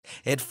equipments.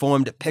 It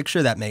formed a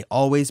picture that may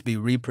always be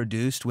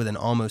reproduced with an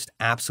almost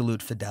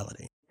absolute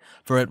fidelity,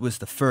 for it was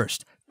the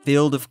first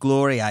field of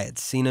glory I had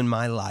seen in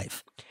my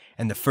life,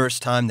 and the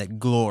first time that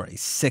glory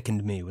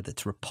sickened me with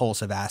its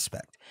repulsive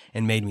aspect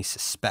and made me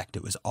suspect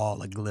it was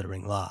all a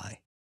glittering lie.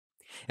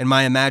 In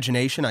my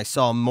imagination I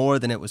saw more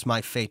than it was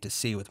my fate to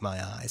see with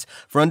my eyes,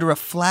 for under a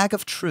flag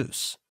of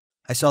truce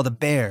I saw the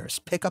bears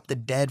pick up the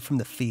dead from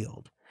the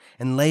field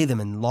and lay them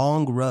in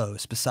long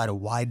rows beside a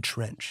wide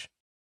trench.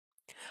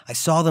 I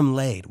saw them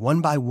laid,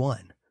 one by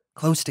one,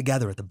 close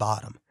together at the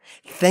bottom,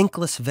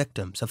 thankless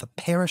victims of a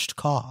perished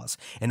cause,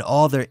 and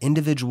all their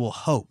individual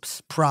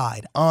hopes,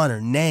 pride,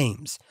 honor,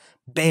 names,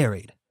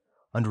 buried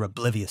under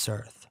oblivious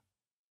earth.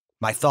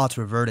 My thoughts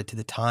reverted to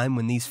the time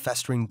when these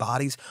festering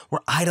bodies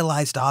were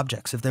idolized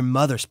objects of their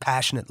mother's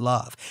passionate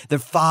love, their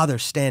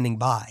fathers standing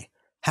by,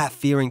 half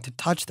fearing to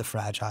touch the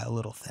fragile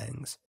little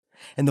things,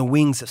 and the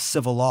wings of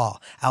civil law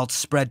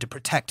outspread to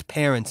protect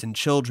parents and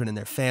children and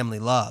their family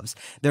loves,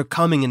 their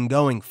coming and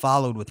going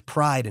followed with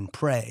pride and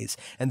praise,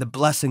 and the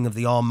blessing of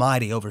the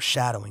Almighty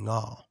overshadowing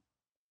all.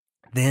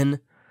 Then,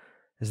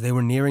 as they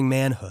were nearing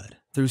manhood,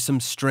 through some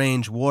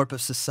strange warp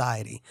of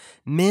society,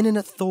 men in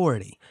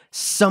authority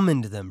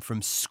summoned them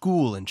from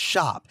school and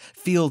shop,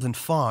 field and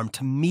farm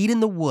to meet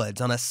in the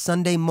woods on a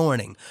Sunday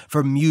morning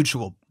for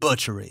mutual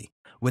butchery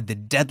with the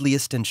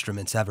deadliest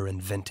instruments ever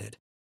invented.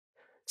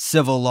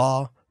 Civil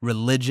law,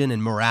 religion,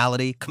 and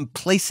morality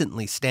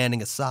complacently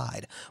standing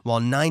aside, while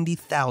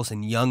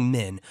 90,000 young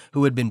men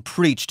who had been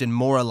preached and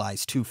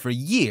moralized to for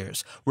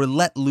years were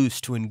let loose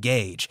to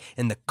engage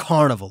in the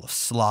carnival of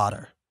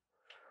slaughter.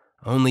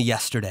 Only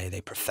yesterday they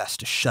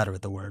professed to shudder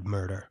at the word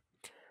murder.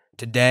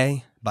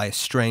 Today, by a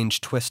strange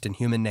twist in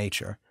human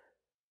nature,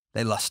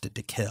 they lusted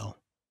to kill,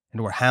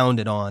 and were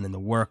hounded on in the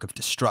work of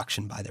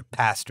destruction by their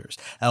pastors,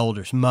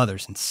 elders,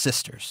 mothers, and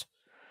sisters.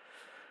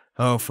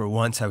 Oh, for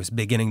once I was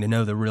beginning to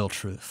know the real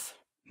truth.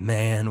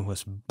 Man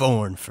was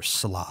born for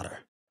slaughter.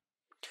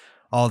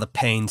 All the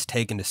pains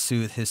taken to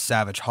soothe his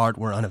savage heart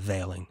were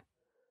unavailing.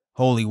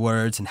 Holy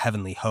words and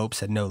heavenly hopes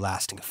had no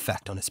lasting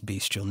effect on his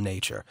bestial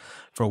nature,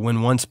 for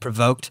when once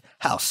provoked,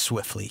 how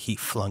swiftly he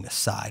flung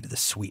aside the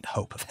sweet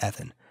hope of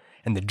heaven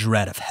and the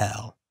dread of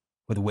hell,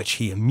 with which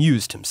he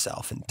amused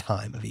himself in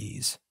time of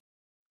ease.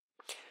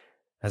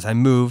 As I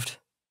moved,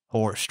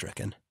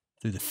 horror-stricken,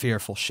 through the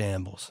fearful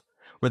shambles,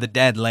 where the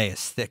dead lay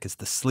as thick as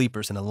the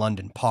sleepers in a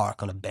London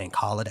park on a bank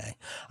holiday,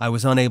 I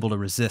was unable to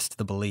resist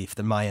the belief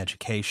that my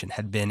education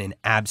had been in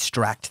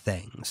abstract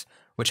things,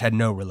 which had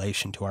no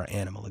relation to our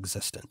animal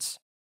existence.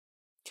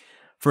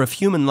 For if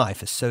human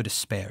life is so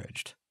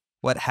disparaged,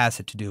 what has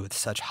it to do with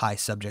such high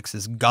subjects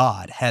as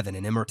God, heaven,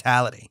 and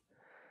immortality?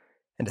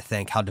 And to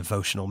think how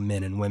devotional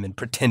men and women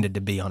pretended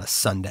to be on a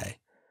Sunday.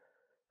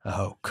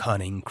 Oh,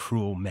 cunning,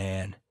 cruel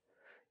man!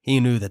 He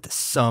knew that the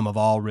sum of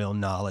all real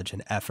knowledge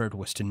and effort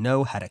was to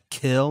know how to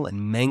kill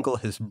and mangle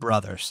his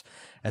brothers,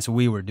 as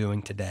we were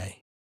doing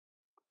today.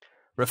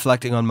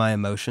 Reflecting on my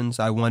emotions,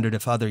 I wondered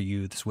if other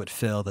youths would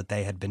feel that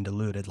they had been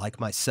deluded, like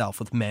myself,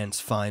 with man's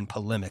fine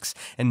polemics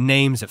and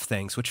names of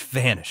things which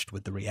vanished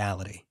with the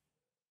reality.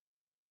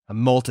 A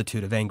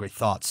multitude of angry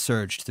thoughts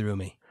surged through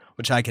me,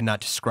 which I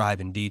cannot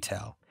describe in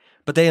detail,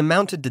 but they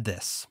amounted to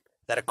this,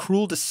 that a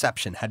cruel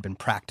deception had been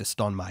practiced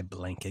on my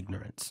blank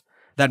ignorance,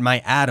 that my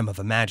atom of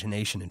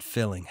imagination and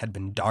feeling had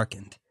been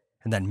darkened,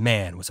 and that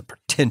man was a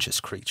pretentious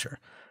creature,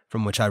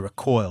 from which I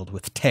recoiled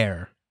with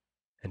terror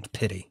and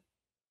pity.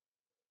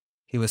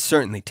 He was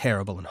certainly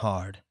terrible and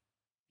hard,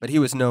 but he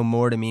was no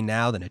more to me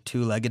now than a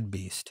two-legged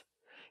beast.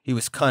 He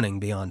was cunning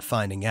beyond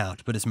finding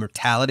out, but his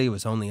mortality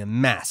was only a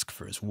mask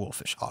for his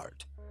wolfish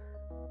heart.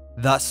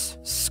 Thus,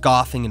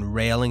 scoffing and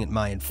railing at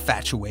my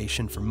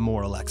infatuation for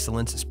moral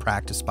excellence as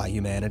practiced by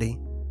humanity,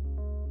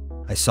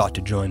 I sought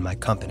to join my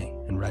company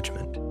and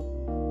regiment.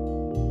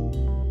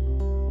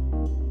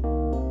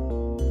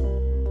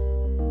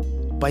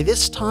 By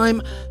this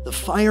time, the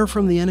fire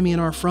from the enemy in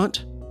our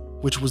front,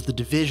 which was the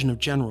division of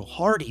General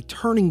Hardee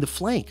turning the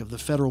flank of the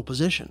Federal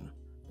position,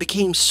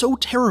 became so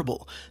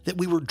terrible that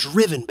we were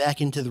driven back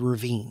into the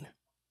ravine.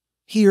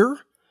 Here,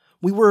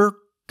 we were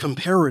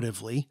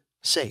comparatively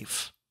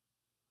safe.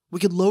 We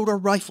could load our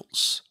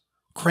rifles,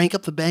 crank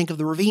up the bank of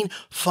the ravine,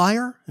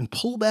 fire, and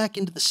pull back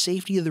into the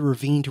safety of the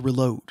ravine to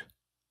reload.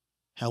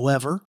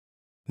 However,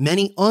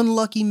 many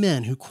unlucky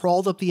men who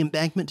crawled up the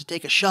embankment to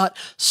take a shot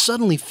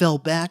suddenly fell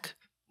back,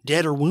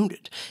 dead or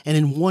wounded, and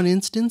in one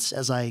instance,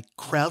 as I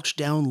crouched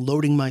down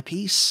loading my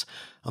piece,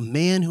 a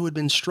man who had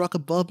been struck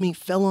above me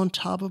fell on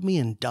top of me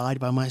and died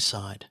by my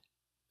side.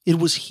 It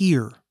was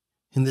here,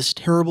 in this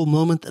terrible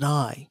moment, that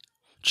I,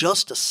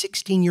 just a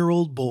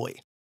 16-year-old boy,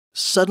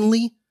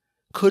 suddenly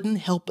couldn't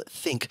help but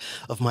think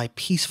of my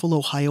peaceful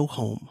Ohio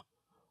home,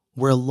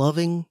 where a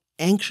loving,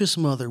 anxious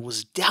mother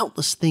was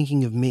doubtless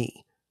thinking of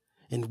me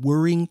and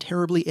worrying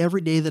terribly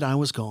every day that I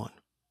was gone.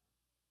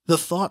 The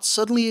thought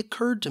suddenly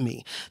occurred to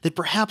me that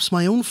perhaps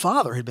my own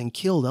father had been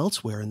killed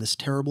elsewhere in this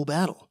terrible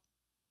battle.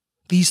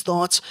 These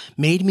thoughts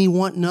made me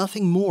want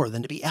nothing more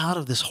than to be out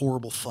of this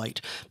horrible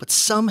fight, but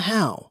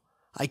somehow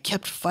I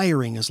kept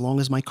firing as long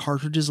as my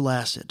cartridges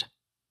lasted.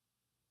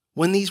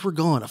 When these were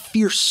gone, a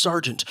fierce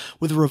sergeant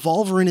with a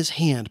revolver in his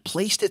hand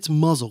placed its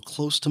muzzle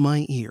close to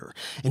my ear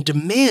and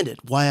demanded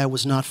why I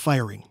was not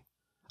firing.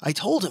 I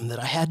told him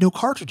that I had no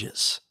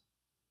cartridges.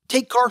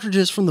 "Take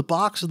cartridges from the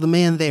box of the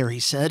man there,"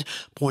 he said,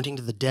 pointing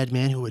to the dead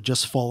man who had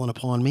just fallen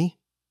upon me.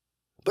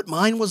 But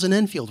mine was an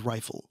Enfield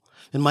rifle,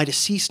 and my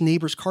deceased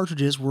neighbor's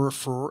cartridges were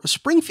for a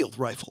Springfield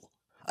rifle.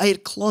 I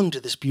had clung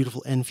to this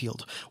beautiful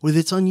Enfield, with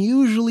its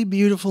unusually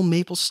beautiful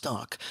maple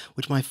stock,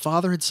 which my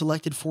father had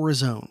selected for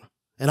his own,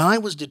 and I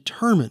was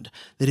determined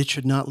that it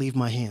should not leave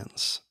my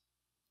hands.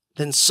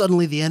 Then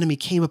suddenly the enemy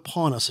came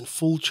upon us in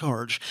full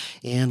charge,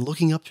 and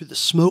looking up through the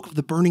smoke of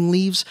the burning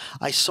leaves,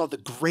 I saw the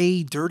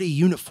gray, dirty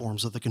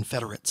uniforms of the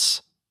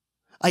Confederates.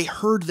 I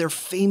heard their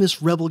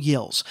famous rebel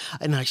yells,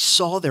 and I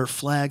saw their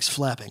flags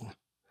flapping.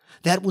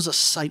 That was a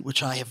sight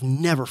which I have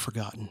never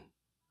forgotten.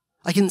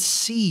 I can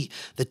see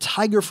the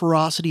tiger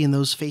ferocity in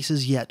those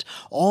faces yet.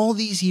 All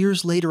these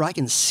years later, I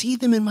can see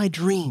them in my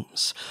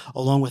dreams,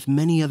 along with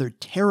many other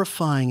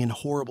terrifying and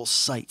horrible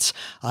sights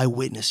I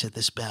witnessed at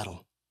this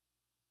battle.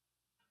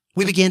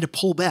 We began to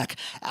pull back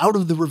out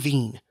of the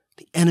ravine,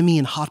 the enemy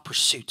in hot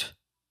pursuit.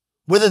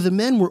 Whether the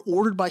men were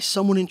ordered by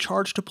someone in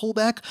charge to pull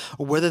back,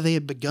 or whether they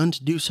had begun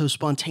to do so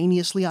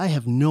spontaneously, I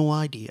have no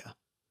idea.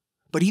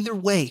 But either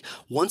way,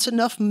 once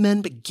enough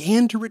men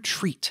began to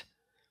retreat,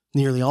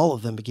 nearly all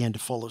of them began to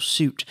follow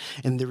suit,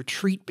 and the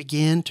retreat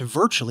began to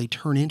virtually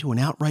turn into an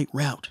outright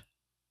rout.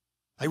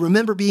 I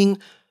remember being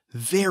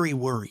very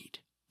worried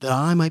that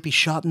I might be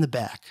shot in the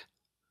back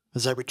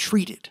as I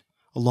retreated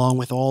along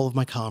with all of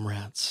my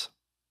comrades.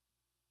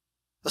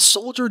 A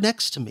soldier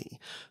next to me,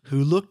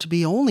 who looked to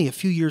be only a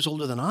few years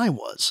older than I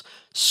was,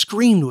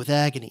 screamed with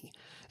agony,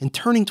 and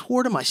turning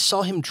toward him I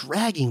saw him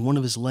dragging one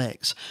of his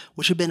legs,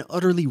 which had been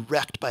utterly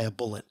wrecked by a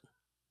bullet.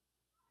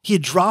 He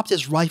had dropped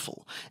his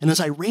rifle, and as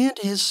I ran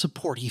to his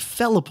support, he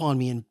fell upon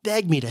me and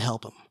begged me to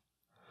help him.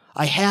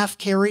 I half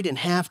carried and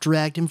half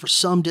dragged him for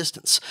some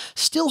distance,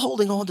 still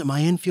holding on to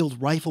my Enfield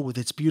rifle with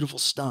its beautiful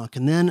stock,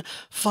 and then,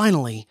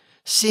 finally,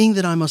 seeing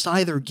that I must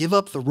either give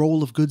up the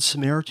role of Good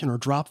Samaritan or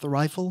drop the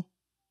rifle,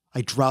 I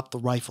dropped the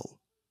rifle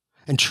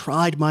and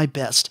tried my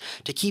best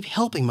to keep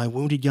helping my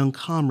wounded young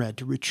comrade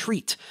to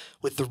retreat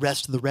with the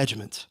rest of the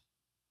regiment.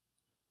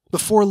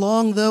 Before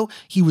long, though,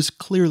 he was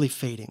clearly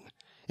fading,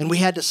 and we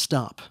had to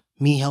stop,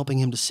 me helping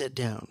him to sit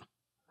down.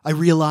 I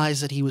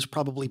realized that he was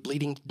probably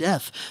bleeding to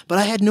death, but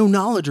I had no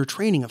knowledge or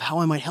training of how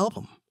I might help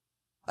him.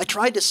 I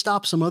tried to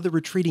stop some other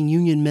retreating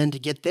Union men to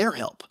get their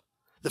help.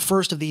 The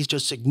first of these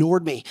just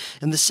ignored me,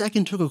 and the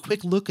second took a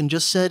quick look and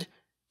just said,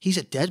 "He's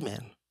a dead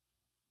man."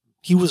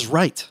 He was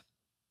right.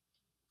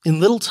 In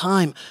little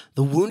time,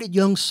 the wounded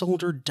young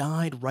soldier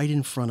died right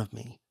in front of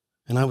me,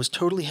 and I was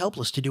totally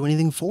helpless to do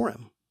anything for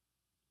him.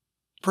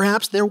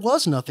 Perhaps there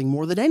was nothing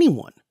more that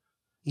anyone,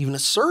 even a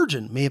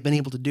surgeon, may have been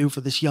able to do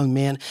for this young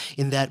man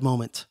in that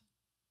moment.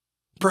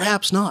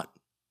 Perhaps not.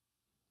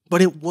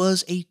 But it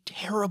was a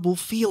terrible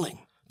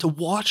feeling to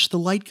watch the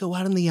light go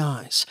out in the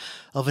eyes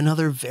of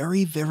another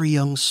very, very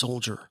young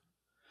soldier,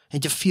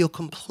 and to feel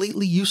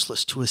completely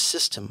useless to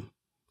assist him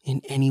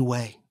in any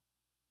way.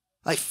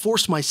 I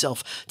forced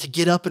myself to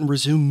get up and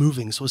resume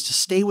moving so as to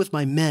stay with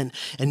my men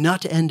and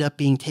not to end up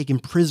being taken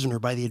prisoner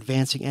by the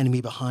advancing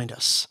enemy behind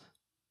us.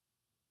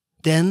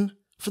 Then,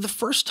 for the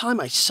first time,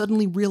 I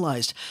suddenly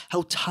realized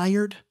how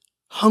tired,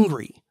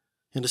 hungry,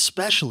 and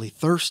especially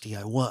thirsty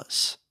I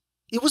was.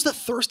 It was the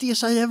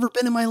thirstiest I'd ever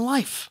been in my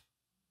life.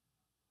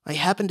 I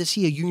happened to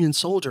see a Union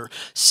soldier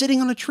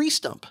sitting on a tree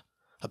stump,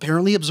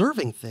 apparently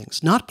observing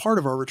things, not part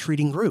of our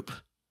retreating group.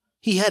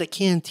 He had a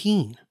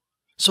canteen,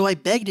 so I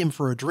begged him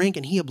for a drink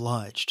and he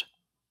obliged.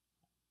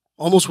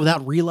 Almost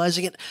without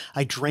realizing it,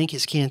 I drank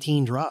his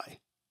canteen dry.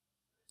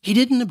 He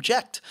didn't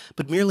object,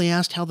 but merely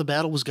asked how the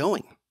battle was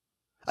going.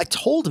 I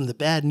told him the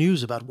bad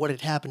news about what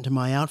had happened to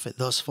my outfit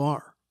thus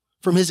far.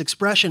 From his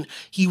expression,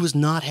 he was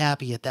not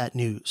happy at that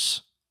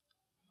news.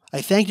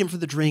 I thanked him for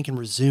the drink and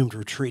resumed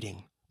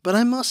retreating. But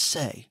I must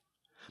say,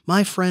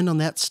 my friend on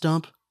that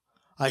stump,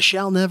 I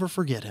shall never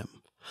forget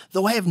him,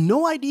 though I have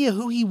no idea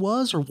who he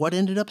was or what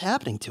ended up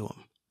happening to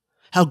him.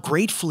 How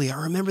gratefully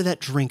I remember that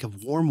drink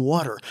of warm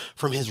water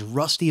from his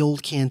rusty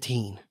old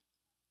canteen.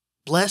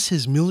 Bless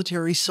his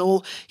military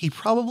soul, he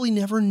probably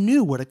never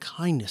knew what a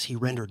kindness he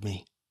rendered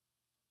me.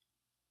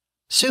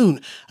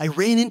 Soon, I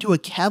ran into a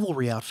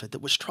cavalry outfit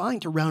that was trying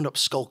to round up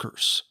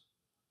skulkers.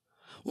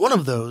 One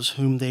of those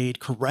whom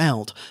they'd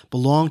corralled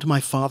belonged to my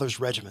father's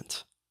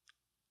regiment.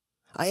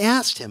 I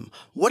asked him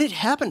what had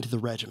happened to the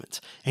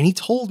regiment, and he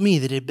told me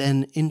that it had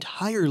been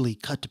entirely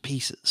cut to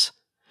pieces,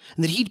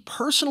 and that he'd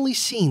personally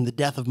seen the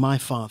death of my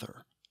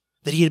father,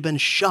 that he had been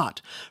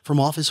shot from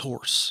off his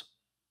horse.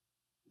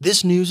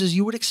 This news, as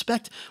you would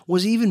expect,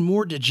 was even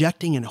more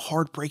dejecting and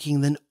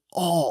heartbreaking than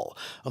all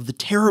of the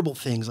terrible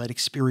things I'd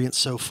experienced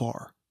so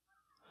far.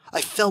 I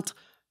felt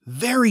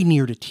very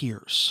near to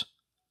tears,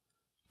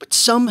 but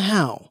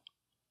somehow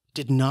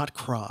did not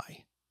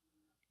cry,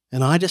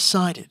 and I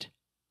decided,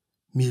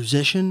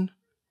 musician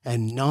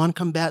and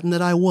non-combatant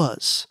that I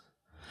was,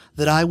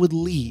 that I would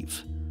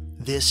leave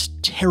this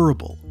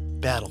terrible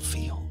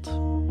battlefield.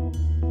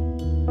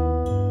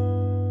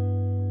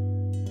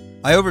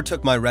 I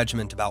overtook my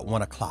regiment about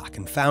 1 o'clock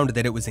and found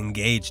that it was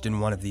engaged in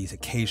one of these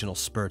occasional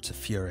spurts of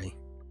fury.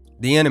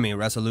 The enemy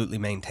resolutely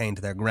maintained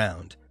their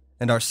ground,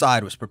 and our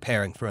side was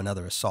preparing for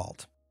another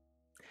assault.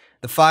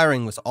 The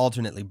firing was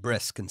alternately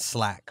brisk and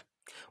slack.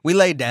 We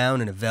lay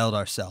down and availed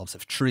ourselves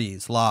of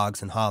trees,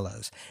 logs, and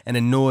hollows, and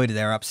annoyed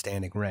their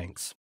upstanding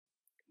ranks.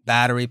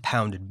 Battery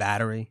pounded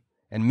battery,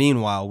 and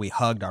meanwhile we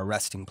hugged our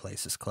resting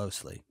places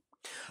closely.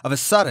 Of a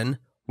sudden,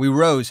 we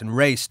rose and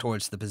raced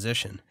towards the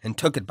position, and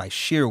took it by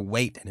sheer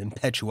weight and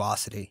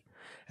impetuosity,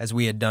 as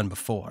we had done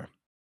before.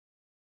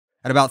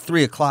 At about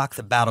 3 o'clock,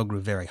 the battle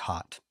grew very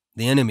hot.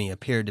 The enemy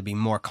appeared to be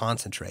more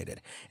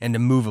concentrated and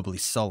immovably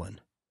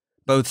sullen.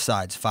 Both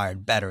sides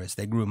fired better as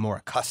they grew more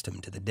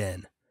accustomed to the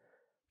din.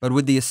 But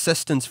with the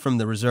assistance from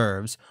the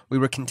reserves, we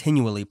were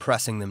continually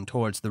pressing them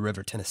towards the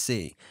river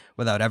Tennessee,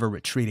 without ever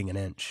retreating an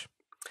inch.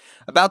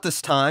 About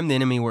this time, the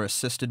enemy were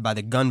assisted by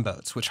the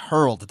gunboats, which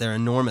hurled their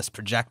enormous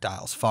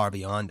projectiles far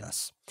beyond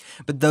us.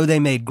 But though they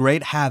made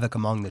great havoc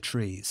among the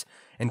trees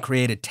and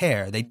created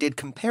terror, they did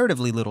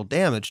comparatively little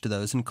damage to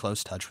those in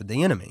close touch with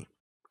the enemy.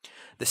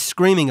 The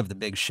screaming of the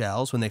big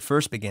shells, when they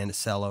first began to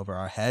sail over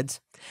our heads,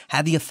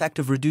 had the effect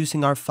of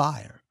reducing our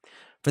fire,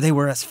 for they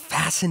were as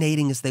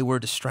fascinating as they were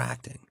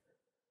distracting.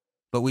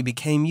 But we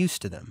became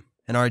used to them,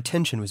 and our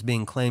attention was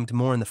being claimed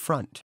more in the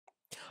front.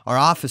 Our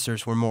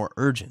officers were more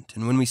urgent,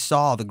 and when we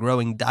saw the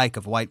growing dike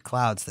of white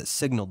clouds that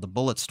signaled the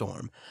bullet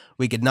storm,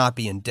 we could not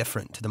be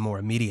indifferent to the more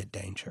immediate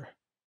danger.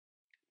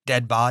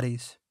 Dead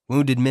bodies,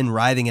 wounded men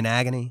writhing in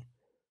agony,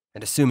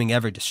 and assuming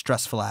every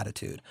distressful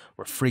attitude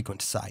were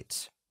frequent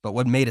sights. But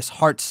what made us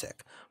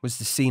heartsick was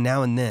to see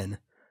now and then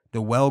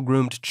the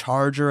well-groomed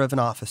charger of an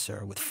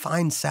officer with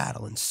fine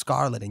saddle and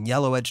scarlet and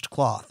yellow-edged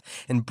cloth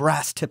and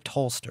brass-tipped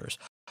holsters,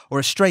 or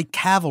a stray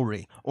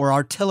cavalry or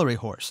artillery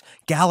horse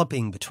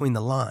galloping between the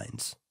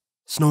lines,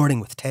 snorting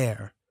with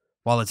terror,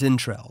 while its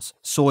entrails,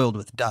 soiled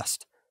with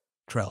dust,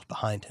 trailed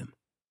behind him.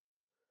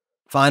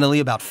 Finally,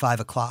 about 5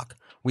 o'clock,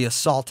 we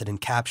assaulted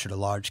and captured a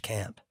large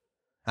camp.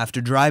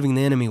 After driving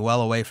the enemy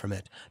well away from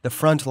it, the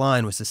front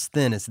line was as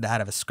thin as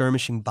that of a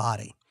skirmishing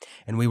body,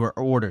 and we were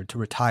ordered to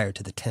retire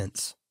to the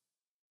tents.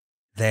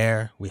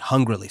 There, we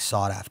hungrily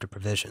sought after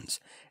provisions,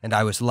 and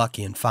I was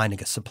lucky in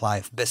finding a supply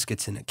of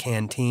biscuits in a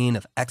canteen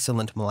of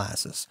excellent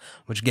molasses,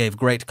 which gave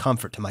great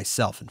comfort to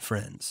myself and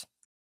friends.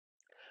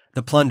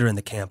 The plunder in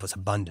the camp was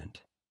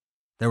abundant.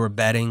 There were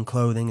bedding,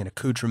 clothing, and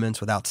accoutrements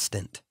without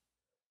stint.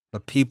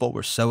 But people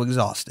were so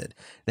exhausted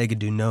they could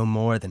do no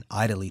more than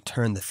idly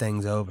turn the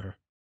things over.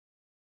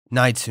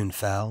 Night soon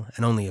fell,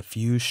 and only a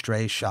few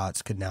stray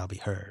shots could now be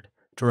heard,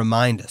 to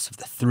remind us of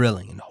the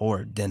thrilling and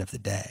horrid din of the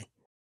day,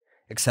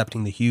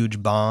 excepting the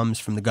huge bombs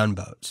from the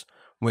gunboats,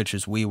 which,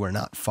 as we were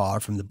not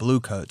far from the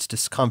bluecoats,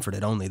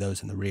 discomforted only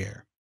those in the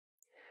rear.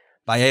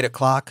 By 8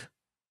 o'clock,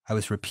 I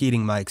was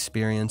repeating my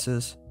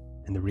experiences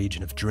in the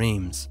region of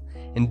dreams,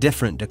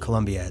 indifferent to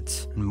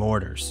columbiads and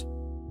mortars,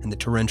 and the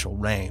torrential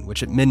rain,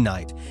 which at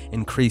midnight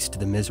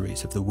increased the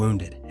miseries of the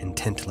wounded and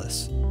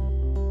tentless.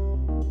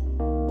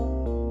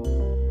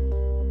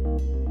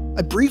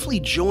 I briefly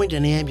joined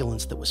an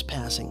ambulance that was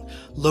passing,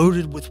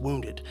 loaded with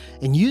wounded,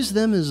 and used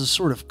them as a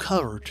sort of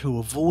cover to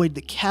avoid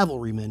the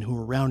cavalrymen who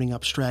were rounding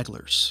up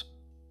stragglers.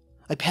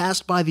 I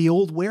passed by the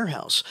old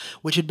warehouse,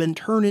 which had been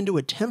turned into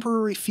a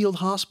temporary field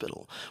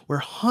hospital, where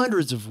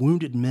hundreds of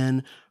wounded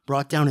men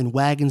brought down in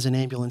wagons and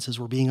ambulances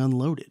were being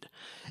unloaded,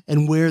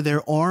 and where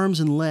their arms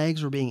and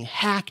legs were being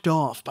hacked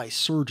off by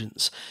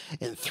surgeons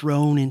and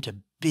thrown into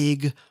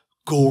big,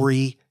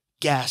 gory,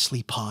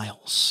 ghastly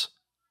piles.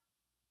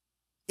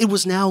 It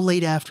was now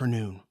late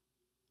afternoon.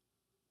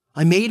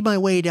 I made my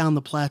way down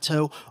the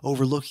plateau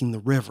overlooking the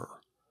river.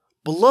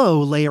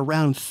 Below lay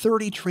around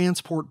 30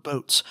 transport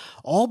boats,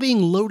 all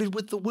being loaded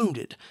with the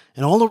wounded,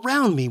 and all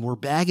around me were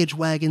baggage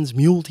wagons,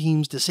 mule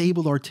teams,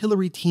 disabled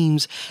artillery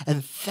teams,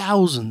 and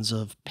thousands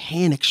of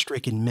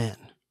panic-stricken men.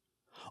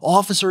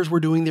 Officers were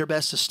doing their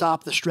best to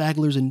stop the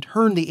stragglers and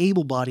turn the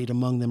able-bodied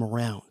among them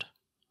around.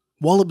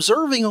 While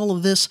observing all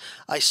of this,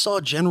 I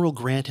saw General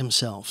Grant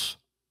himself.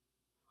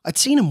 I'd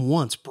seen him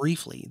once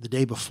briefly the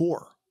day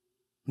before.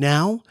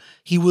 Now,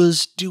 he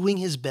was doing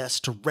his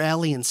best to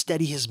rally and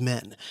steady his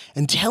men,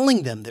 and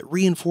telling them that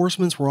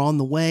reinforcements were on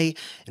the way,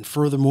 and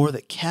furthermore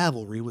that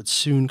cavalry would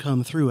soon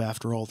come through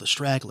after all the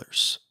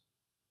stragglers.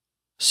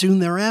 Soon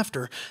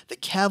thereafter, the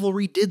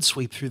cavalry did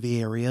sweep through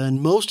the area,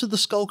 and most of the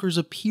skulkers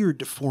appeared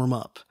to form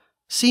up,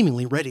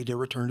 seemingly ready to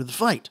return to the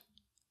fight.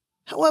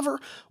 However,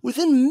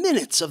 within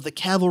minutes of the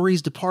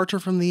cavalry's departure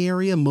from the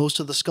area, most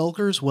of the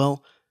skulkers,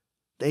 well,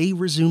 they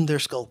resumed their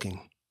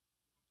skulking.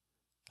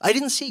 I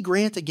didn't see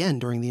Grant again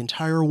during the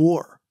entire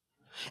war,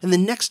 and the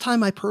next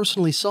time I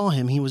personally saw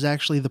him, he was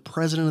actually the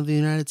President of the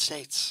United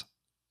States.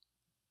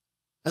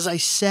 As I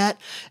sat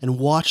and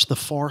watched the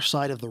far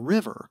side of the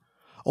river,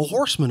 a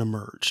horseman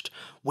emerged,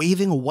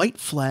 waving a white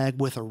flag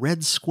with a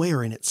red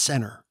square in its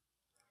center.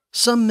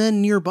 Some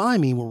men nearby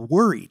me were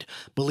worried,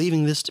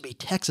 believing this to be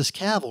Texas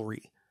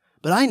cavalry,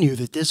 but I knew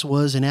that this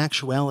was in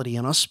actuality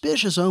an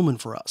auspicious omen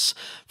for us,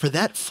 for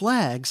that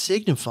flag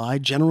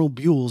signified General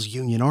Buell's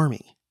Union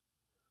Army.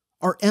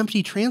 Our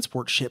empty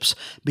transport ships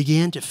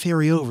began to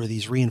ferry over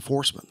these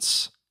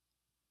reinforcements.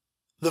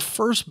 The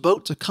first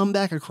boat to come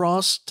back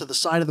across to the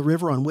side of the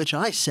river on which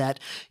I sat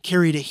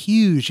carried a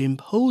huge,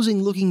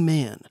 imposing-looking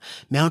man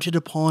mounted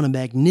upon a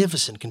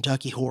magnificent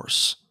Kentucky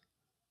horse.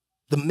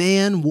 The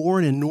man wore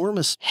an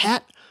enormous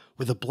hat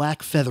with a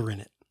black feather in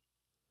it.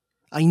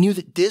 I knew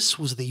that this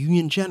was the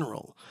Union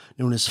general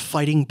known as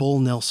Fighting Bull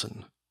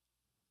Nelson.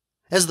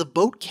 As the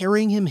boat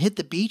carrying him hit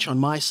the beach on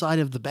my side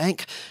of the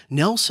bank,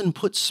 Nelson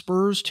put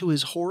spurs to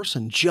his horse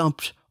and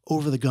jumped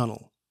over the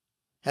gunwale.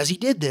 As he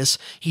did this,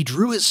 he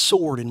drew his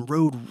sword and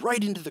rode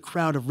right into the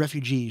crowd of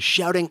refugees,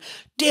 shouting,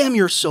 "Damn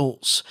your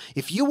souls!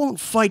 If you won't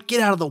fight, get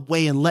out of the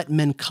way and let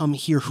men come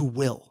here who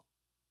will."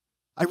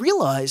 I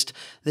realized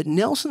that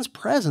Nelson's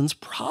presence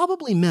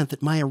probably meant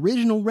that my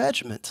original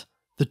regiment,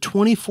 the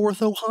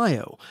 24th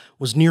Ohio,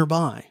 was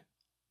nearby.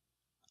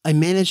 I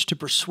managed to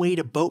persuade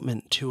a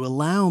boatman to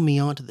allow me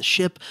onto the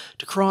ship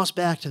to cross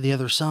back to the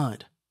other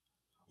side.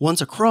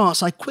 Once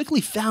across, I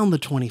quickly found the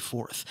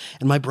 24th,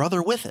 and my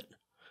brother with it,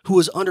 who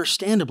was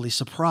understandably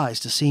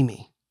surprised to see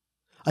me.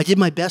 I did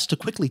my best to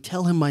quickly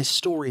tell him my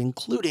story,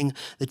 including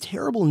the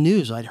terrible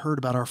news I'd heard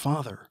about our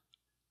father.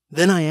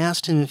 Then I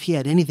asked him if he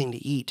had anything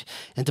to eat,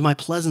 and to my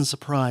pleasant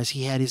surprise,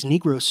 he had his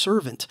Negro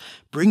servant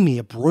bring me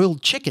a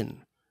broiled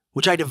chicken,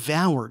 which I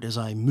devoured as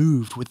I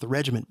moved with the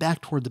regiment back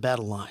toward the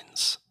battle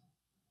lines.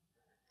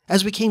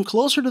 As we came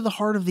closer to the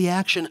heart of the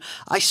action,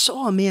 I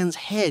saw a man's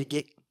head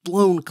get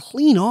blown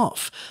clean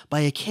off by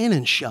a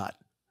cannon shot,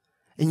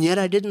 and yet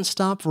I didn't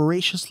stop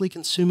voraciously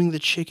consuming the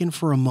chicken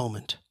for a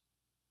moment.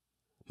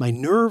 My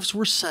nerves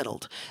were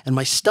settled, and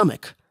my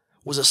stomach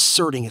was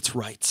asserting its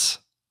rights.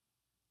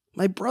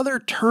 My brother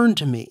turned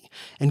to me,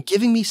 and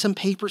giving me some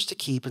papers to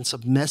keep and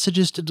some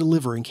messages to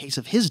deliver in case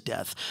of his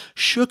death,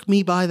 shook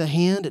me by the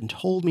hand and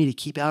told me to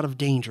keep out of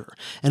danger,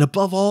 and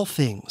above all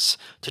things,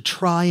 to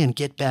try and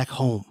get back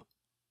home.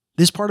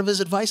 This part of his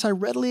advice I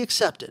readily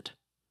accepted.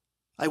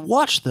 I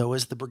watched, though,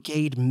 as the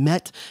brigade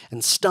met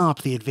and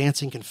stopped the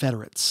advancing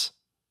Confederates.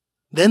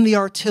 Then the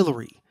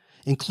artillery,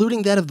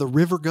 including that of the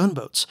river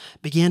gunboats,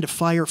 began to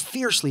fire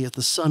fiercely as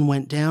the sun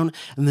went down,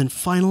 and then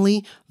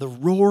finally the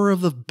roar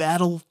of the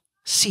battle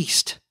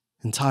ceased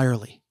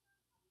entirely.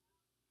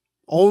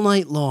 All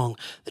night long,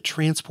 the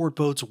transport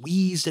boats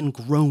wheezed and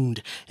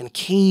groaned and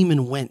came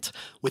and went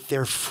with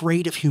their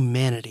freight of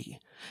humanity.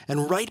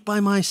 And right by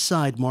my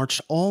side marched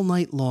all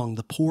night long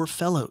the poor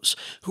fellows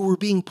who were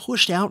being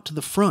pushed out to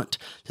the front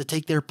to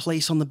take their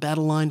place on the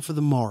battle line for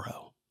the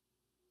morrow.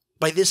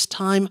 By this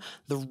time,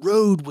 the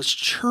road was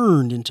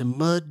churned into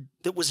mud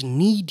that was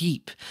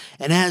knee-deep,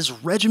 and as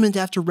regiment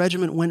after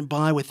regiment went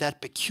by with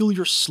that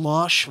peculiar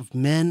slosh of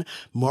men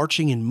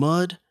marching in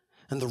mud,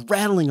 and the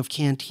rattling of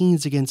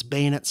canteens against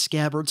bayonet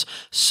scabbards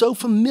so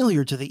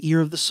familiar to the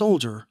ear of the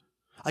soldier,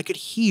 I could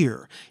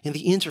hear in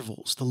the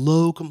intervals the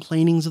low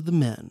complainings of the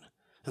men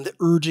and the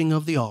urging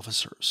of the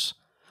officers,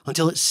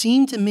 until it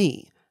seemed to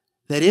me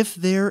that if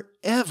there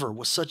ever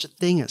was such a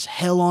thing as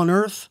hell on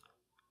earth,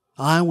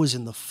 I was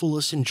in the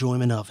fullest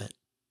enjoyment of it.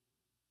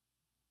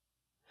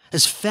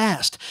 As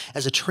fast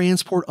as a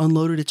transport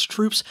unloaded its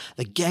troops,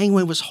 the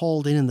gangway was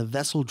hauled in and the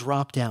vessel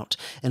dropped out,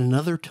 and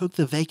another took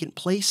the vacant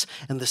place,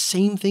 and the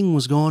same thing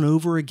was gone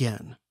over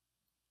again.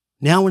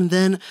 Now and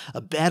then,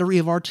 a battery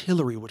of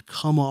artillery would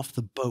come off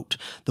the boat,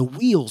 the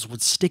wheels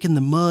would stick in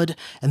the mud,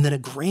 and then a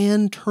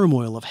grand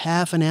turmoil of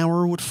half an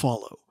hour would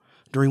follow,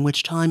 during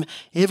which time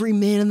every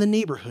man in the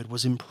neighborhood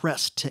was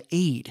impressed to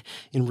aid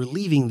in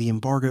relieving the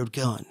embargoed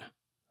gun.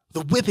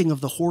 The whipping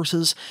of the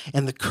horses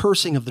and the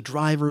cursing of the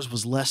drivers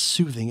was less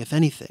soothing, if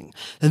anything,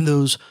 than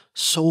those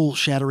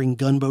soul-shattering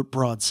gunboat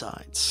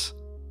broadsides.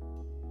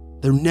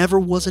 There never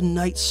was a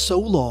night so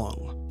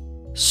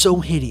long, so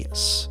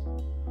hideous,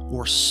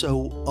 or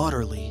so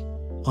utterly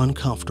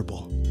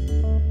uncomfortable.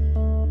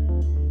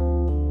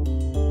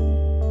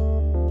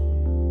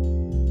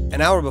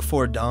 An hour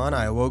before dawn,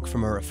 I awoke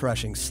from a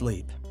refreshing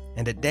sleep,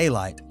 and at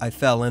daylight, I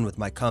fell in with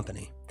my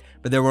company,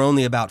 but there were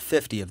only about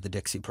 50 of the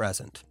Dixie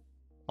present.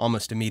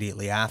 Almost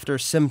immediately after,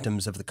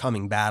 symptoms of the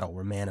coming battle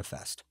were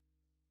manifest.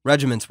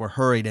 Regiments were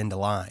hurried into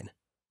line,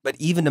 but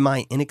even to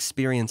my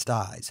inexperienced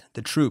eyes,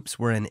 the troops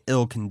were in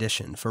ill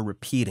condition for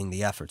repeating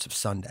the efforts of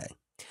Sunday.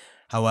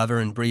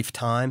 However, in brief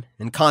time,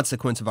 in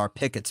consequence of our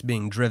pickets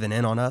being driven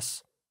in on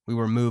us, we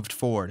were moved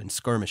forward in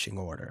skirmishing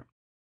order.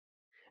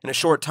 In a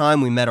short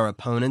time, we met our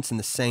opponents in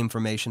the same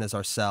formation as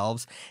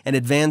ourselves, and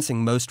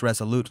advancing most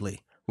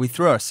resolutely, we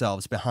threw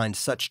ourselves behind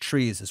such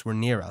trees as were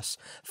near us,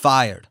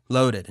 fired,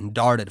 loaded, and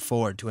darted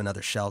forward to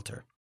another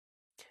shelter.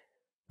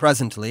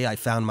 Presently, I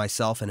found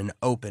myself in an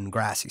open,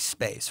 grassy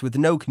space, with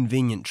no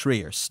convenient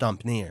tree or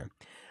stump near.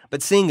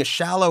 But seeing a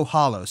shallow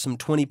hollow some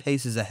 20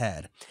 paces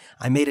ahead,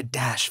 I made a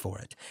dash for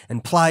it,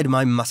 and plied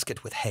my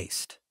musket with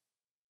haste.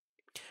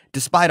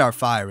 Despite our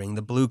firing,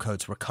 the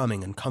bluecoats were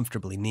coming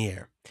uncomfortably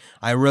near.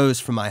 I arose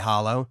from my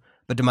hollow,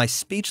 but to my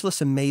speechless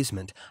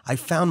amazement, I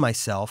found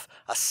myself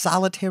a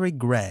solitary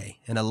gray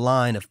in a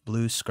line of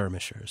blue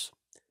skirmishers.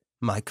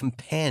 My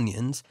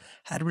companions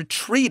had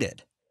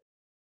retreated.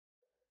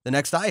 The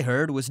next I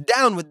heard was,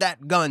 "Down with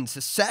that gun,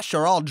 Secesh,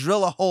 or I'll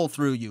drill a hole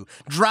through you.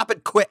 Drop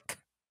it quick."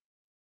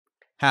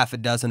 Half a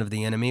dozen of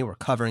the enemy were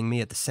covering me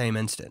at the same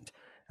instant,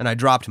 and I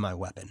dropped my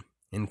weapon,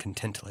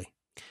 incontently.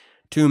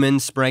 2 men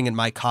sprang at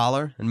my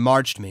collar and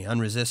marched me,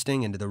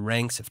 unresisting, into the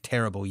ranks of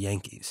terrible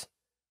Yankees.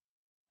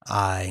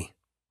 I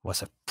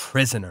was a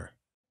prisoner.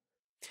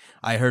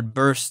 I heard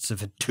bursts of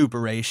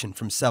vituperation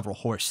from several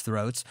hoarse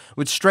throats,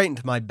 which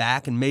straightened my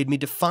back and made me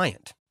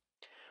defiant.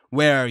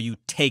 "Where are you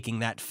taking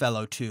that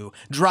fellow to?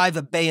 Drive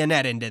a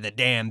bayonet into the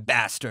damn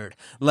bastard.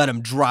 Let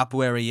him drop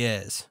where he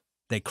is,"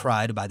 they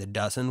cried by the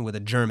dozen with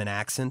a German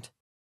accent.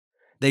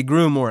 They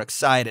grew more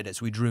excited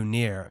as we drew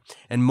near,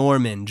 and more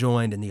men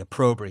joined in the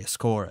opprobrious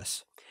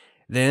chorus.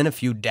 Then a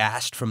few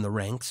dashed from the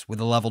ranks with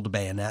leveled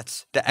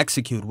bayonets to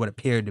execute what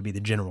appeared to be the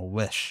general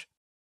wish.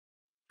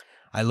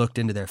 I looked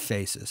into their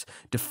faces,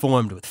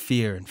 deformed with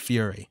fear and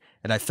fury,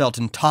 and I felt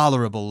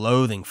intolerable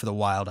loathing for the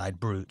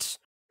wild-eyed brutes.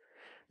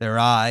 Their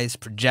eyes,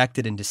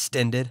 projected and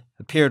distended,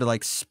 appeared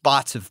like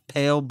spots of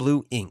pale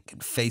blue ink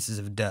in faces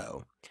of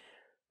dough.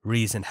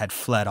 Reason had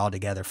fled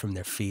altogether from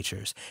their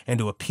features, and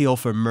to appeal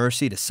for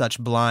mercy to such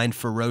blind,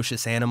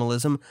 ferocious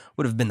animalism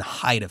would have been the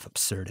height of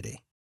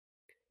absurdity.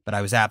 But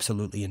I was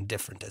absolutely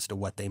indifferent as to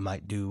what they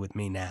might do with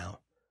me now.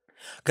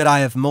 Could I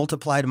have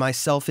multiplied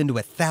myself into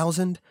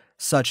 1,000,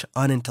 such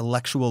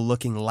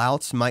unintellectual-looking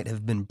louts might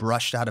have been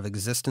brushed out of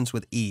existence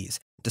with ease,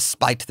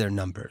 despite their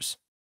numbers.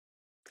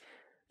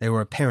 They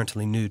were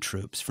apparently new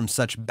troops from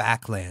such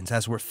backlands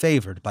as were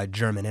favored by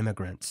German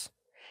immigrants.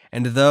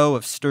 And though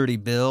of sturdy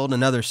build,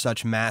 another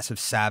such massive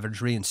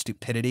savagery and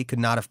stupidity could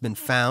not have been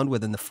found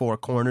within the 4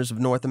 corners of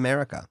North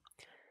America.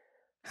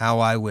 How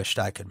I wished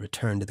I could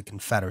return to the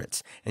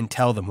Confederates and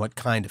tell them what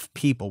kind of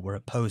people were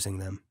opposing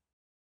them.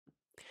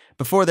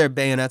 Before their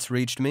bayonets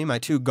reached me, my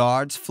 2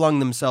 guards flung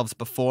themselves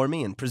before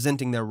me and,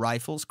 presenting their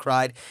rifles,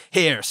 cried,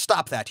 "Here,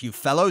 stop that, you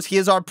fellows! He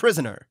is our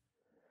prisoner!"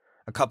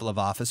 A couple of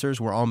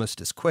officers were almost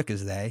as quick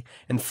as they,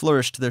 and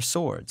flourished their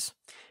swords,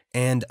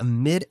 and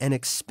amid an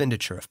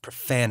expenditure of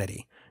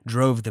profanity,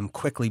 drove them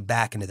quickly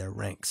back into their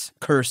ranks,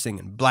 cursing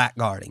and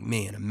blackguarding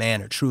me in a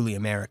manner truly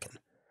American.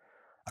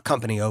 A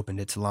company opened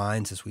its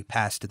lines as we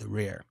passed to the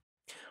rear.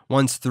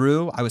 Once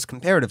through, I was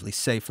comparatively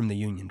safe from the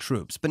Union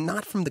troops, but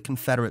not from the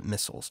Confederate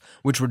missiles,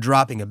 which were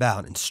dropping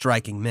about and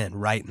striking men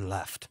right and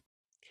left.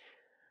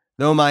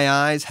 Though my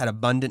eyes had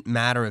abundant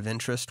matter of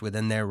interest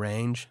within their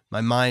range, my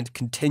mind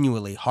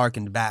continually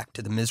hearkened back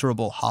to the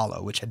miserable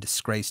hollow which had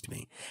disgraced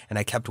me, and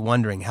I kept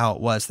wondering how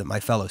it was that my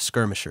fellow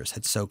skirmishers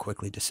had so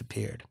quickly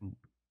disappeared.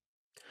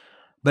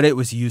 But it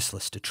was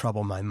useless to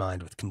trouble my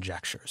mind with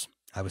conjectures.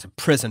 I was a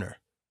prisoner.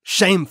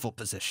 Shameful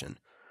position!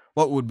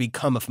 What would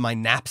become of my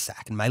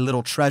knapsack and my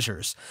little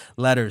treasures,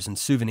 letters and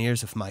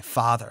souvenirs of my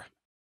father?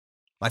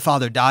 My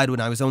father died when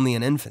I was only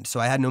an infant, so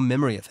I had no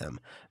memory of him.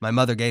 My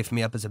mother gave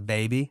me up as a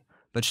baby,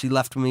 but she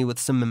left me with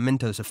some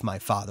mementos of my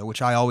father,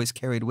 which I always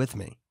carried with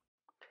me.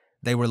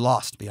 They were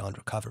lost beyond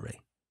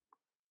recovery.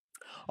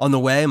 On the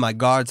way, my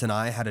guards and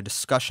I had a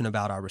discussion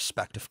about our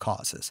respective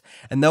causes,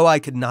 and though I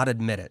could not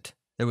admit it,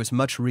 there was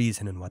much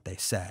reason in what they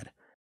said,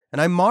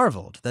 and I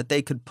marveled that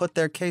they could put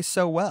their case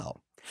so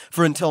well.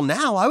 For until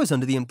now, I was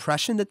under the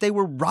impression that they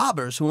were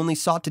robbers who only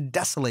sought to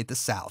desolate the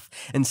South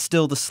and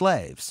still the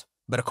slaves.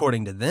 But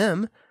according to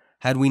them,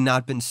 had we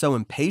not been so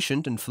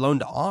impatient and flown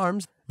to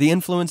arms, the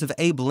influence of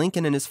Abe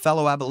Lincoln and his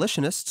fellow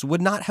abolitionists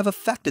would not have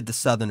affected the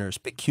Southerners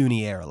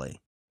pecuniarily.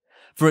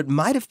 For it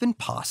might have been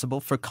possible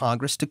for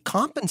Congress to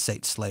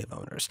compensate slave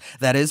owners,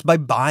 that is, by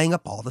buying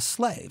up all the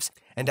slaves,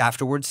 and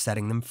afterwards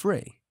setting them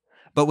free.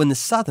 But when the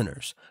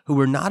Southerners, who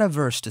were not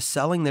averse to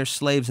selling their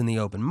slaves in the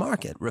open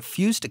market,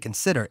 refused to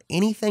consider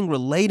anything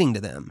relating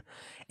to them,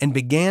 and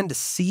began to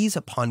seize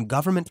upon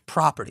government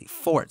property,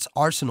 forts,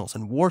 arsenals,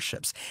 and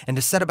warships, and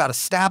to set about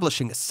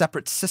establishing a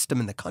separate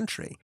system in the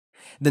country,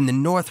 then the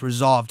North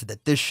resolved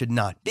that this should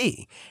not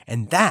be,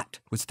 and that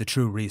was the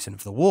true reason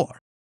of the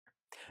war.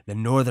 The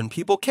Northern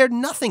people cared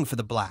nothing for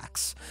the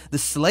blacks. The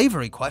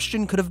slavery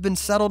question could have been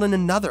settled in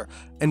another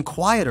and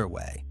quieter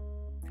way.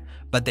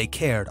 But they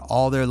cared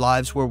all their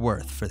lives were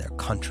worth for their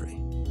country.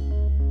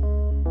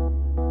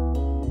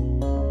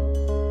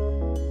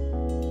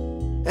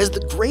 As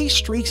the gray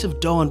streaks of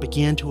dawn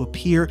began to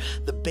appear,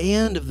 the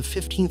band of the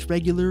 15th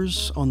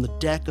Regulars on the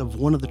deck of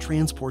one of the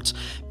transports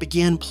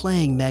began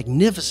playing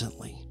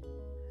magnificently.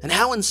 And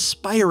how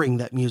inspiring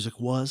that music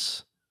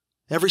was.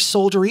 Every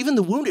soldier, even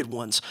the wounded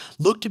ones,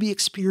 looked to be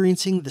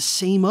experiencing the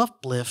same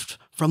uplift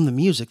from the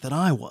music that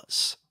I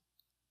was.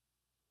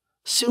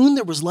 Soon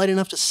there was light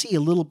enough to see a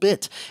little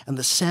bit, and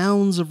the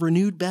sounds of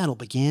renewed battle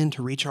began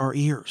to reach our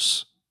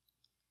ears.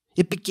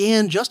 It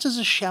began just as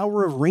a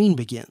shower of rain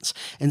begins,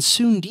 and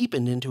soon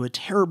deepened into a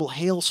terrible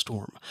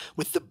hailstorm,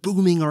 with the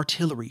booming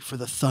artillery for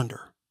the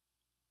thunder.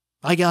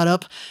 I got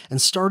up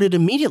and started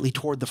immediately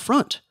toward the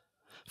front,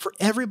 for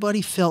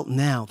everybody felt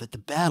now that the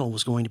battle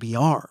was going to be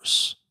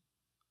ours.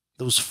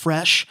 Those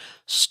fresh,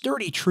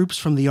 sturdy troops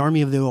from the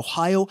Army of the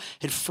Ohio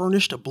had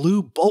furnished a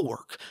blue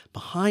bulwark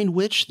behind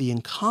which the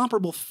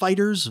incomparable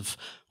fighters of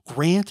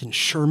Grant and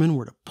Sherman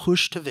were to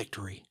push to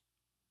victory.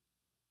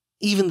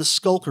 Even the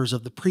skulkers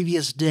of the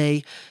previous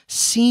day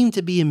seemed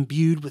to be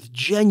imbued with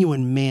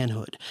genuine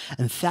manhood,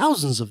 and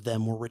thousands of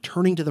them were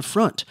returning to the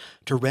front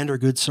to render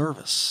good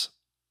service.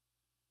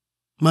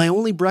 My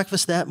only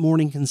breakfast that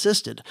morning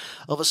consisted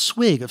of a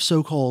swig of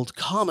so-called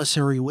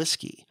commissary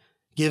whiskey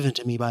given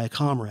to me by a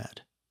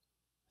comrade.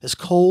 As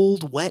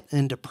cold, wet,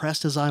 and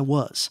depressed as I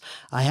was,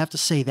 I have to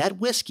say that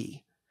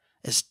whiskey,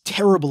 as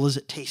terrible as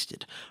it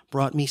tasted,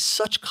 brought me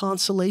such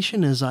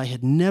consolation as I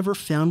had never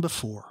found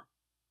before.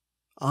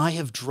 I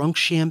have drunk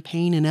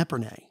champagne in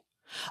Epernay.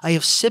 I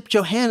have sipped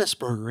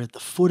Johannesburger at the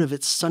foot of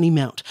its sunny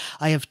mount.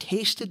 I have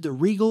tasted the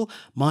regal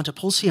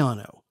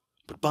Montepulciano.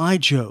 But by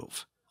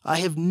Jove, I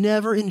have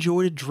never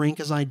enjoyed a drink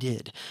as I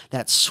did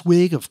that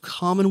swig of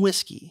common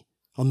whiskey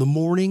on the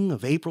morning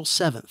of April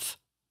 7th,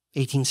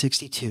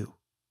 1862.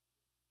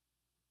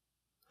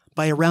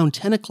 By around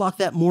 10 o'clock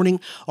that morning,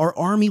 our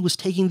army was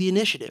taking the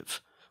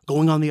initiative,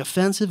 going on the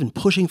offensive and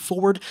pushing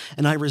forward,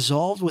 and I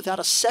resolved without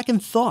a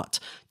second thought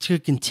to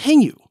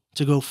continue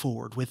to go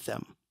forward with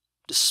them,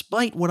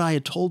 despite what I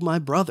had told my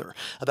brother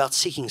about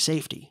seeking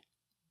safety.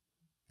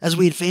 As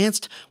we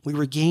advanced, we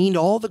regained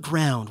all the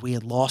ground we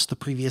had lost the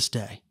previous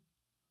day.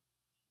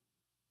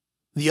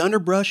 The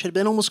underbrush had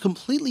been almost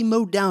completely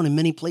mowed down in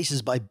many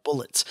places by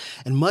bullets,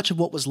 and much of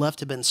what was left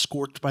had been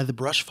scorched by the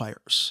brush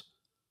fires.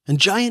 And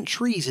giant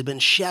trees had been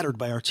shattered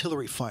by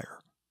artillery fire.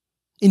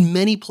 In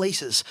many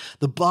places,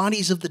 the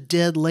bodies of the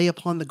dead lay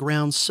upon the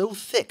ground so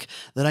thick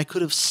that I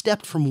could have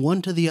stepped from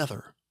one to the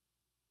other.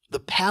 The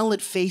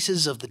pallid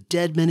faces of the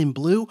dead men in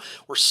blue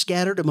were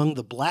scattered among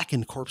the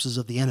blackened corpses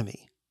of the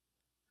enemy.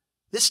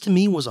 This to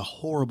me was a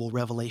horrible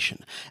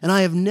revelation, and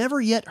I have never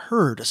yet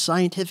heard a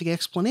scientific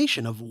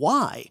explanation of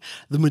why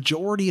the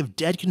majority of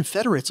dead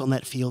Confederates on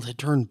that field had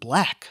turned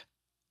black.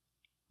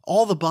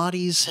 All the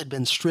bodies had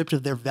been stripped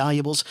of their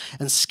valuables,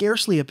 and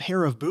scarcely a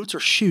pair of boots or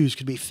shoes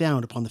could be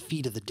found upon the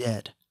feet of the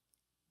dead.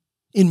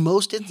 In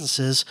most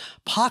instances,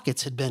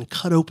 pockets had been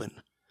cut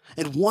open,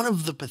 and one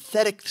of the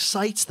pathetic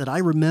sights that I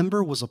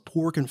remember was a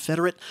poor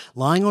Confederate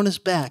lying on his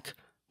back,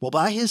 while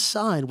by his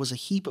side was a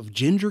heap of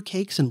ginger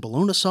cakes and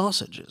bologna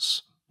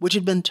sausages, which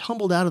had been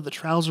tumbled out of the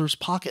trousers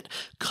pocket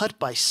cut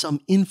by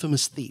some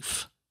infamous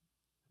thief.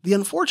 The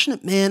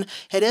unfortunate man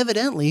had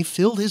evidently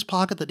filled his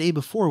pocket the day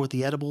before with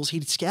the edibles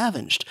he'd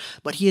scavenged,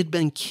 but he had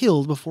been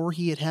killed before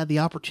he had had the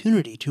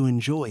opportunity to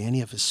enjoy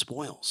any of his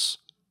spoils.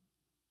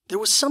 There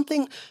was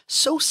something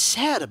so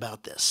sad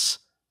about this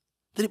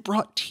that it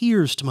brought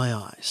tears to my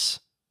eyes,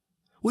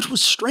 which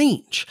was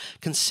strange,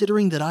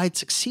 considering that I had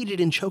succeeded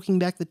in choking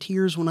back the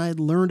tears when I had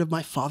learned of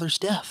my father's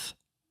death.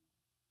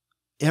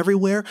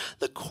 Everywhere,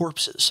 the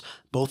corpses,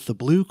 both the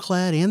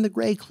blue-clad and the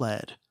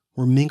gray-clad,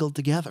 were mingled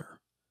together.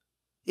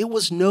 It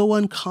was no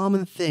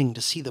uncommon thing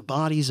to see the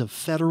bodies of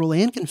Federal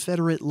and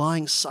Confederate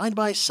lying side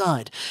by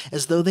side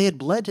as though they had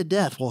bled to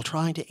death while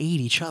trying to aid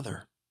each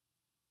other.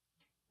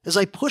 As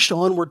I pushed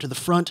onward to the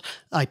front,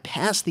 I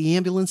passed the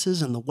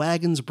ambulances and the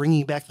wagons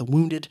bringing back the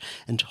wounded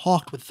and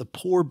talked with the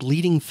poor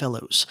bleeding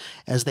fellows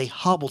as they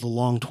hobbled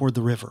along toward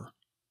the river.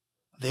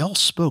 They all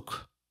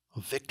spoke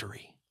of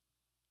victory.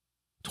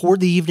 Toward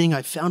the evening,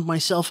 I found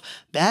myself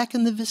back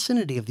in the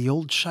vicinity of the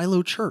old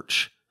Shiloh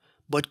church,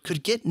 but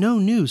could get no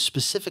news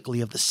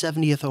specifically of the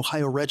 70th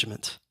Ohio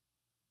Regiment.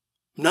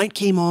 Night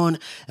came on,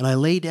 and I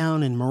lay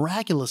down and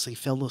miraculously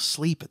fell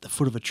asleep at the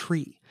foot of a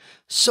tree,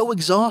 so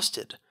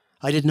exhausted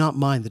I did not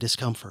mind the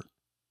discomfort.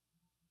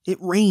 It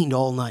rained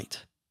all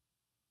night,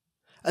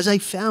 as I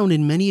found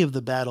in many of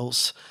the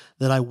battles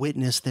that I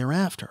witnessed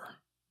thereafter.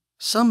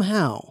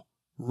 Somehow,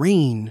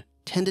 rain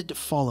tended to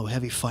follow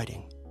heavy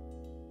fighting.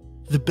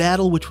 The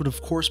battle, which would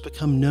of course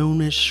become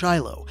known as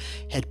Shiloh,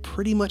 had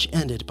pretty much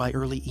ended by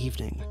early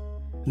evening.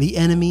 The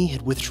enemy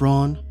had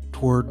withdrawn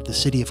toward the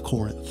city of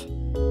Corinth.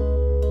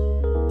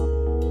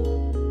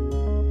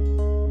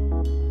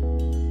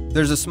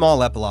 There's a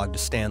small epilogue to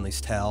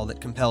Stanley's tale that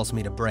compels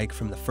me to break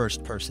from the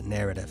first-person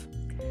narrative.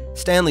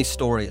 Stanley's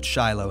story at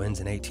Shiloh ends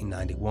in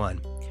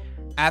 1891.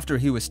 After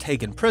he was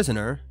taken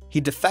prisoner, he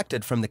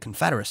defected from the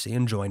Confederacy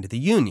and joined the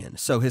Union,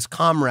 so his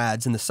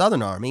comrades in the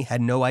Southern Army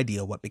had no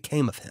idea what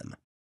became of him.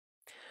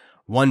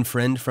 One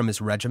friend from his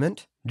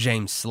regiment,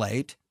 James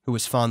Slate, who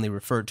was fondly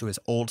referred to as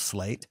Old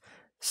Slate,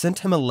 sent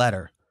him a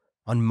letter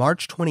on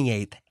March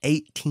 28,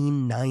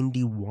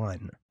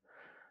 1891.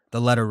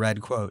 The letter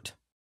read, quote,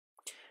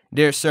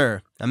 "Dear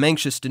Sir, I'm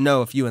anxious to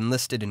know if you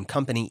enlisted in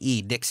Company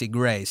E, Dixie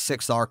Gray's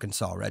 6th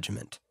Arkansas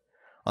Regiment.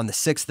 On the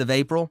 6th of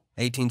April,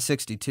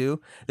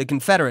 1862, the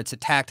Confederates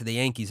attacked the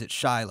Yankees at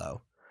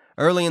Shiloh.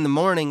 Early in the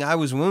morning, I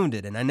was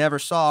wounded, and I never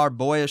saw our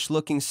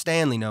boyish-looking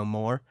Stanley no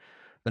more,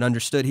 but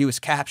understood he was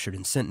captured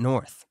and sent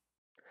north.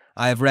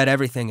 I have read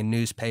everything in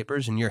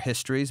newspapers and your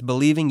histories,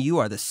 believing you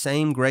are the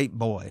same great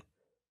boy.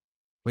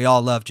 We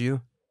all loved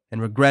you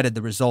and regretted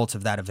the results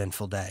of that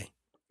eventful day.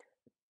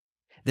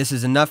 This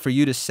is enough for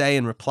you to say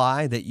in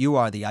reply that you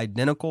are the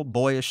identical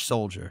boyish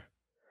soldier.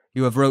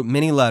 You have wrote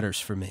many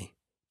letters for me.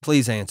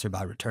 Please answer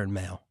by return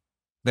mail.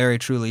 Very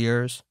truly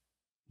yours,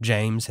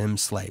 James M.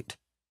 Slate."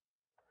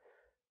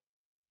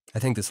 I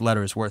think this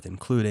letter is worth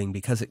including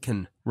because it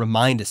can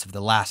remind us of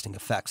the lasting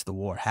effects the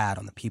war had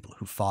on the people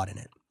who fought in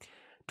it.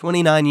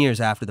 29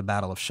 years after the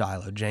Battle of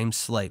Shiloh, James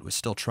Slate was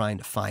still trying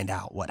to find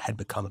out what had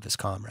become of his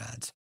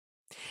comrades.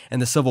 In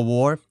the Civil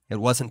War, it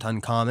wasn't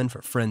uncommon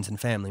for friends and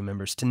family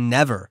members to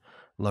never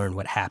learn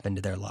what happened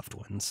to their loved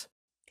ones.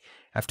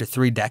 After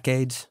 3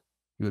 decades,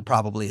 you would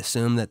probably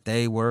assume that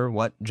they were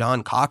what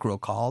John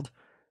Cockerill called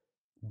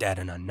dead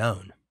and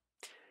unknown.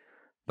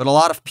 But a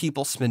lot of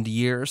people spend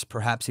years,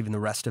 perhaps even the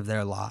rest of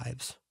their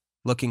lives,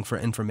 looking for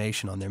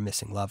information on their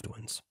missing loved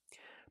ones.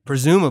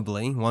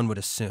 Presumably, one would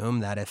assume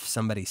that if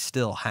somebody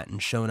still hadn't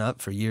shown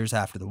up for years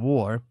after the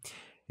war,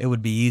 it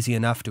would be easy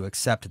enough to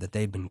accept that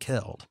they'd been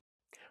killed.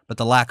 But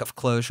the lack of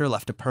closure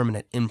left a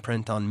permanent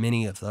imprint on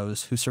many of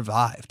those who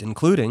survived,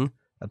 including,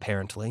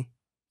 apparently,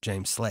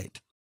 James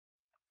Slate.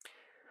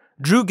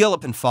 Drew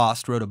Gillespie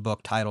Faust wrote a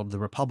book titled The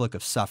Republic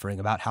of Suffering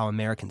about how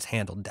Americans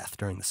handled death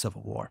during the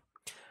Civil War.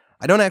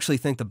 I don't actually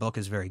think the book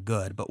is very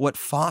good, but what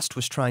Faust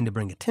was trying to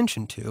bring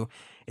attention to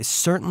is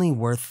certainly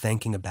worth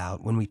thinking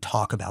about when we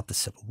talk about the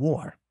Civil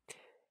War.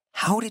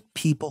 How did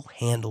people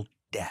handle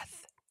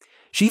death?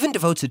 She even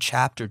devotes a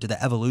chapter to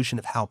the evolution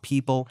of how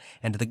people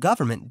and the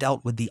government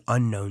dealt with the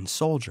unknown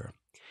soldier.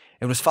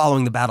 It was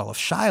following the Battle of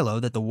Shiloh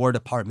that the War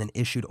Department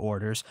issued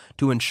orders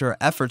to ensure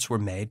efforts were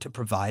made to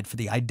provide for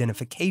the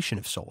identification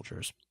of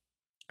soldiers.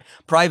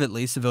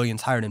 Privately,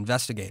 civilians hired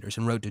investigators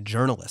and wrote to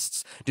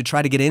journalists to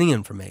try to get any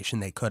information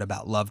they could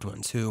about loved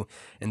ones who,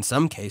 in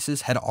some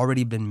cases, had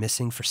already been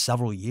missing for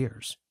several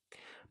years.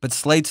 But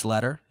Slate's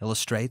letter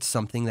illustrates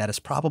something that is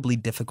probably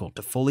difficult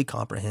to fully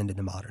comprehend in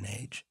the modern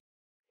age.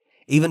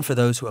 Even for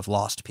those who have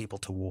lost people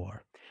to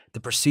war, the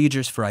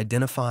procedures for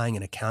identifying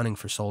and accounting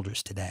for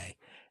soldiers today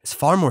is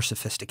far more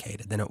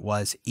sophisticated than it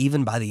was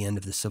even by the end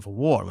of the Civil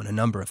War, when a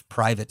number of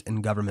private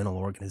and governmental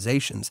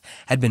organizations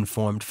had been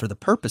formed for the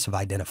purpose of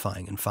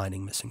identifying and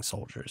finding missing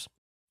soldiers.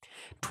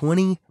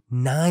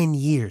 29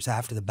 years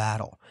after the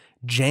battle,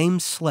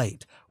 James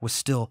Slate was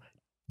still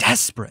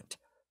desperate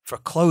for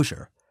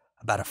closure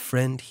about a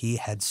friend he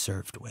had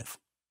served with.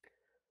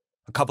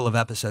 A couple of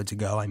episodes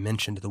ago, I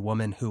mentioned the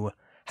woman who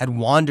had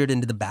wandered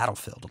into the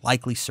battlefield,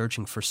 likely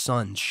searching for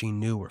sons she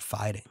knew were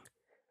fighting.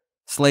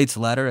 Slate's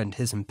letter and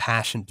his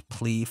impassioned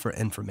plea for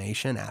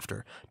information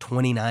after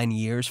 29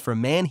 years for a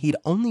man he'd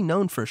only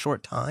known for a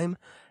short time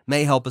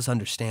may help us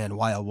understand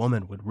why a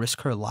woman would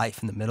risk her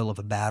life in the middle of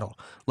a battle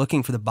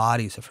looking for the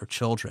bodies of her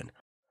children,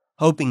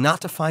 hoping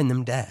not to find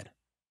them dead,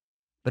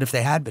 but if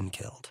they had been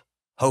killed,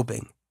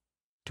 hoping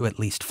to at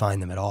least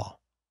find them at all.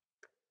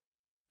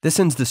 This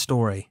ends the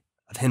story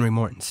of Henry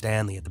Morton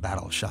Stanley at the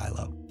Battle of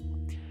Shiloh.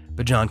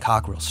 But John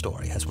Cockerill's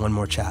story has one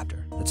more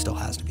chapter that still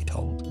has to be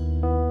told.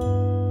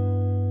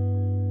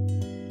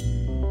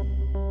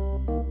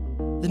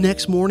 The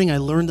next morning, I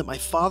learned that my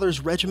father's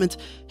regiment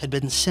had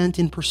been sent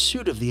in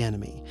pursuit of the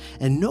enemy,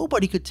 and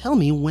nobody could tell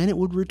me when it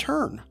would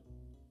return.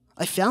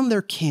 I found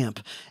their camp,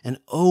 and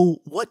oh,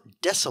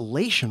 what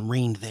desolation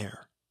reigned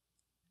there.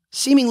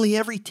 Seemingly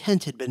every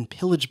tent had been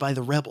pillaged by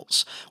the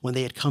rebels when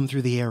they had come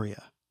through the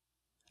area.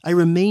 I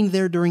remained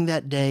there during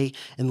that day,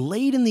 and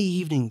late in the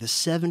evening, the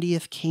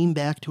 70th came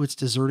back to its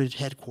deserted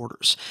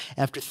headquarters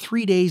after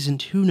 3 days and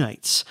 2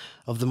 nights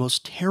of the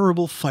most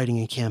terrible fighting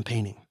and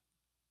campaigning.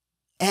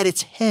 At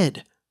its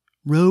head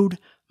rode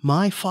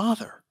my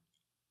father,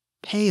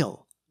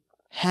 pale,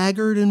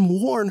 haggard and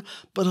worn,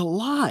 but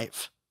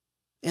alive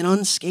and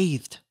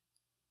unscathed.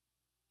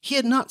 He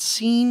had not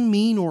seen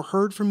me nor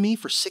heard from me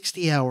for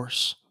 60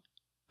 hours.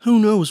 Who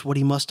knows what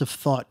he must have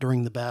thought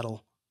during the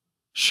battle?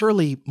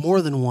 Surely,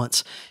 more than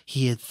once,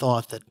 he had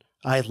thought that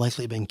I had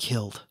likely been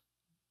killed.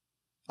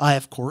 I,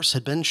 of course,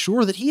 had been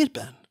sure that he had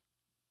been.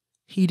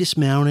 He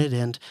dismounted,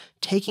 and,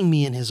 taking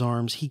me in his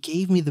arms, he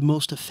gave me the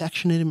most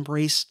affectionate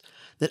embrace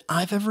that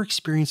I've ever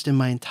experienced in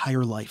my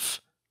entire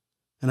life.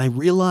 And I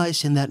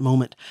realized in that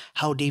moment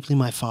how deeply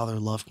my father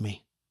loved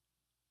me.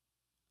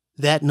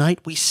 That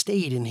night, we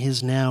stayed in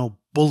his now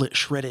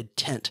bullet-shredded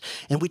tent,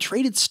 and we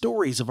traded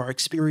stories of our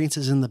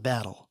experiences in the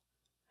battle.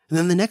 And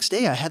then the next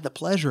day, I had the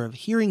pleasure of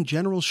hearing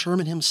General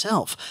Sherman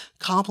himself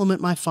compliment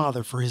my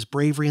father for his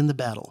bravery in the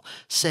battle,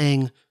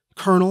 saying,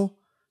 "Colonel,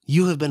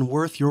 you have been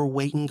worth your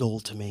weight in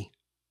gold to me."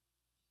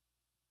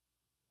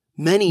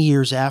 Many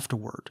years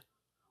afterward,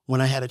 when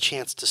I had a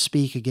chance to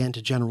speak again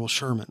to General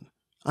Sherman,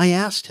 I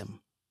asked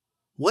him,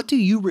 "What do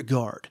you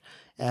regard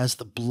as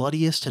the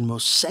bloodiest and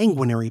most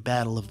sanguinary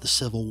battle of the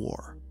Civil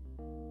War?"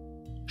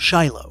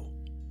 Shiloh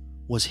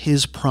was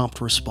his prompt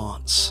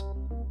response,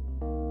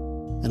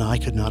 and I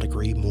could not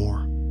agree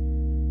more.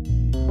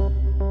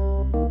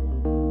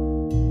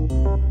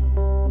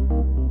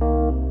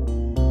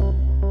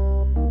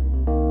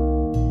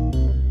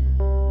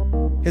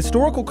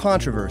 Historical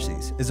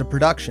Controversies is a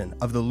production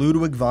of the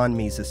Ludwig von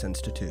Mises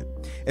Institute.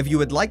 If you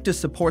would like to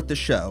support the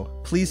show,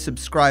 please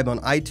subscribe on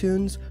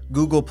iTunes,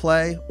 Google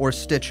Play, or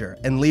Stitcher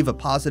and leave a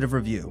positive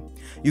review.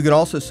 You can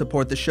also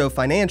support the show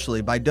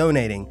financially by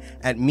donating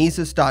at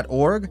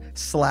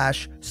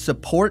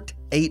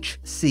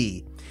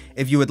Mises.org/supporthc.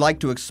 If you would like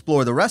to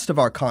explore the rest of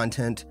our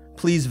content,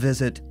 please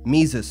visit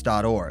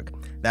Mises.org.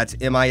 That's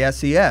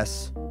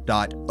MISES.org.